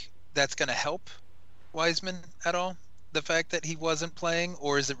think that's going to help Wiseman at all? The fact that he wasn't playing,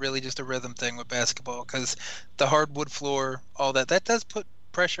 or is it really just a rhythm thing with basketball? Because the hardwood floor, all that does put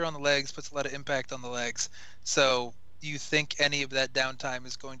pressure on the legs, puts a lot of impact on the legs. So do you think any of that downtime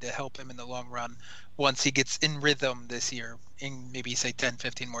is going to help him in the long run once he gets in rhythm this year, in maybe, say, 10,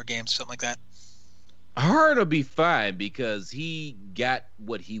 15 more games, something like that? Harden will be fine because he got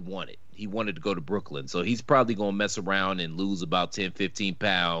what he wanted. He wanted to go to Brooklyn, so he's probably going to mess around and lose about 10, 15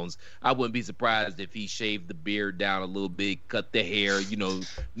 pounds. I wouldn't be surprised if he shaved the beard down a little bit, cut the hair, you know,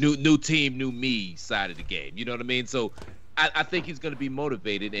 new team, new me side of the game. You know what I mean? So I think he's going to be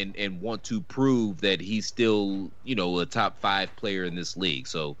motivated and want to prove that he's still, you know, a top 5 player in this league.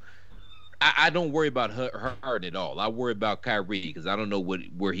 So I don't worry about Harden at all. I worry about Kyrie because I don't know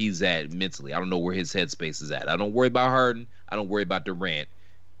where he's at mentally. I don't know where his headspace is at. I don't worry about Harden. I don't worry about Durant.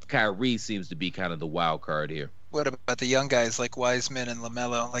 Kyrie seems to be kind of the wild card here. What about the young guys like Wiseman and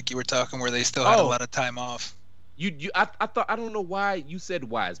LaMelo, like you were talking, where they still had a lot of time off? I thought, I don't know why you said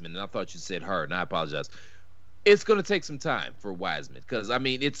Wiseman, and I thought you said Harden. I apologize. It's going to take some time for Wiseman because, I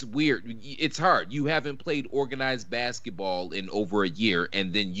mean, it's weird. It's hard. You haven't played organized basketball in over a year,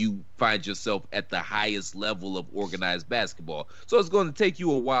 and then you find yourself at the highest level of organized basketball. So it's going to take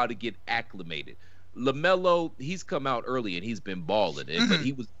you a while to get acclimated. LaMelo, he's come out early and he's been balling, but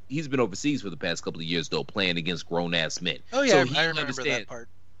he's been overseas for the past couple of years, though, playing against grown-ass men. Oh, yeah, so I remember that part.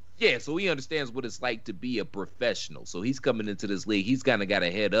 Yeah, so he understands what it's like to be a professional. So he's coming into this league. He's kind of got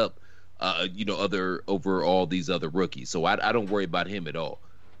a head up. Over all these other rookies. So I don't worry about him at all.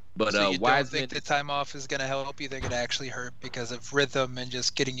 But so you Wiseman, don't think the time off is going to help you? They're going to actually hurt because of rhythm and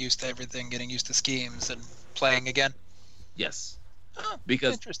just getting used to everything, getting used to schemes and playing again? Yes. Oh,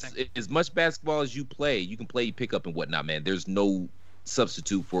 because interesting. As much basketball as you play, you can play pickup and whatnot, man. There's no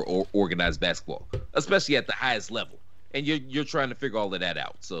substitute for organized basketball, especially at the highest level. And you're trying to figure all of that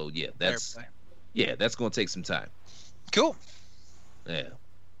out. So, that's going to take some time. Cool. Yeah.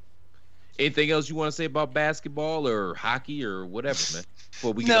 Anything else you want to say about basketball or hockey or whatever, man?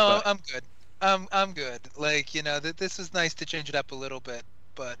 I'm good. I'm good. Like, you know, this is nice to change it up a little bit,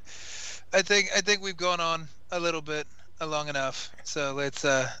 but I think we've gone on a little bit long enough. So let's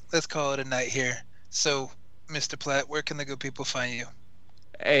call it a night here. So, Mr. Platt, where can the good people find you?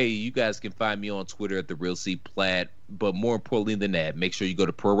 Hey, you guys can find me on Twitter at TheRealCPlatt. But more importantly than that, make sure you go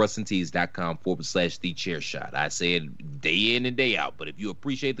to ProWrestlingTees.com/TheChairShot. I say it day in and day out. But if you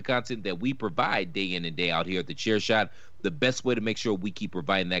appreciate the content that we provide day in and day out here at The Chair Shot, the best way to make sure we keep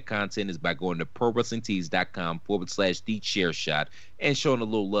providing that content is by going to ProWrestlingTees.com/TheChairShot and showing a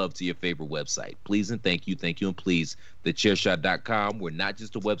little love to your favorite website. Please and thank you, and please. TheChairShot.com. We're not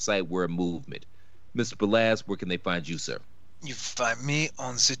just a website, we're a movement. Mr. Belaz, where can they find you, sir? You find me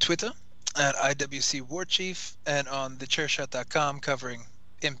on the Twitter at IWC Warchief and on thechairshot.com covering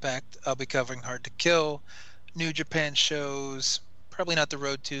Impact. I'll be covering Hard to Kill, New Japan shows, probably not the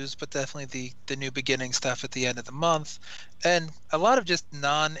Road 2s, but definitely the New Beginning stuff at the end of the month, and a lot of just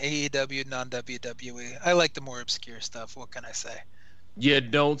non-AEW, non-WWE. I like the more obscure stuff. What can I say? You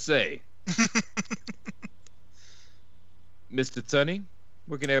don't say. Mr. Tunney,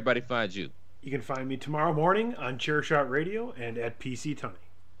 where can everybody find you? You can find me tomorrow morning on Chairshot Radio and at PC Tunney.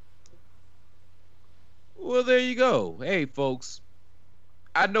 Well, there you go. Hey, folks.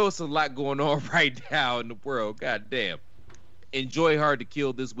 I know it's a lot going on right now in the world. God damn. Enjoy Hard to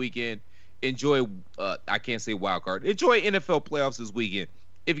Kill this weekend. Enjoy, I can't say wild card. Enjoy NFL playoffs this weekend.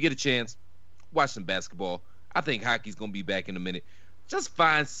 If you get a chance, watch some basketball. I think hockey's going to be back in a minute. Just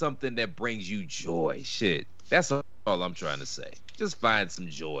find something that brings you joy. Shit. That's all I'm trying to say. Just find some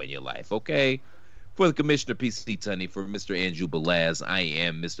joy in your life, okay? For the Commissioner PC Tunney, for Mr. Andrew Belaz, I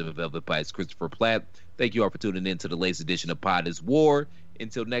am Mr. Velvet Pipes, Christopher Platt. Thank you all for tuning in to the latest edition of Pod is War.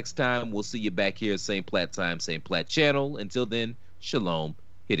 Until next time, we'll see you back here, same Platt time, same Platt channel. Until then, shalom.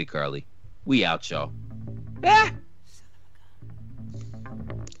 Hit it, Carly. We out, y'all. Ah!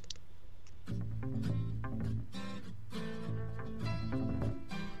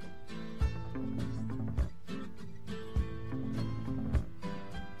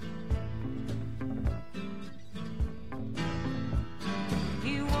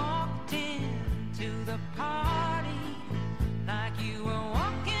 He walked into the park.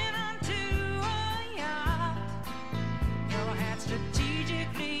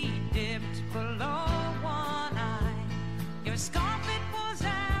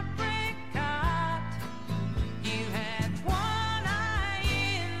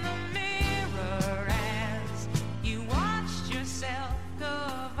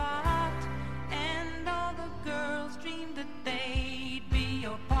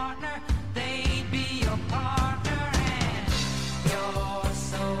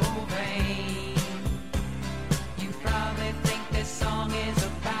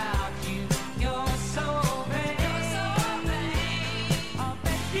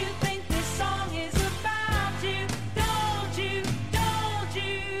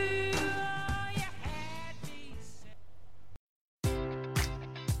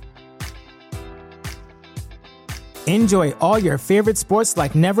 Enjoy all your favorite sports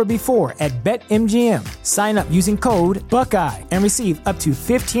like never before at BetMGM. Sign up using code Buckeye and receive up to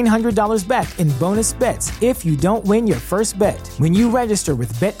 $1,500 back in bonus bets if you don't win your first bet. When you register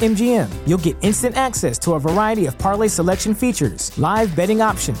with BetMGM, you'll get instant access to a variety of parlay selection features, live betting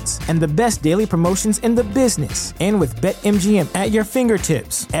options, and the best daily promotions in the business. And with BetMGM at your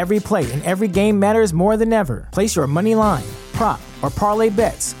fingertips, every play and every game matters more than ever. Place your money line, prop, or parlay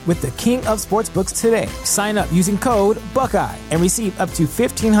bets with the king of sportsbooks today. Sign up using code Buckeye and receive up to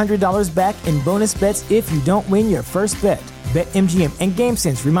 $1,500 back in bonus bets if you don't win your first bet. BetMGM and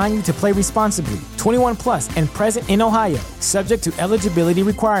GameSense remind you to play responsibly. 21 plus and present in Ohio, subject to eligibility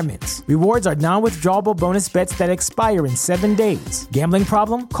requirements. Rewards are non-withdrawable bonus bets that expire in 7 days. Gambling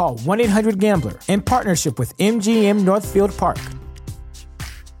problem? Call 1-800-GAMBLER in partnership with MGM Northfield Park.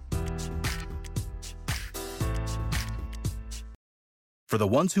 For the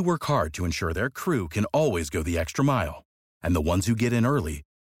ones who work hard to ensure their crew can always go the extra mile, and the ones who get in early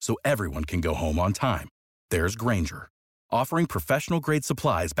so everyone can go home on time, there's Grainger, offering professional-grade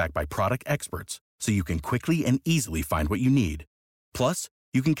supplies backed by product experts so you can quickly and easily find what you need. Plus,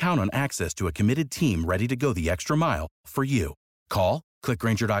 you can count on access to a committed team ready to go the extra mile for you. Call, click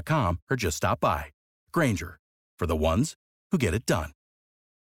Grainger.com, or just stop by. Grainger, for the ones who get it done.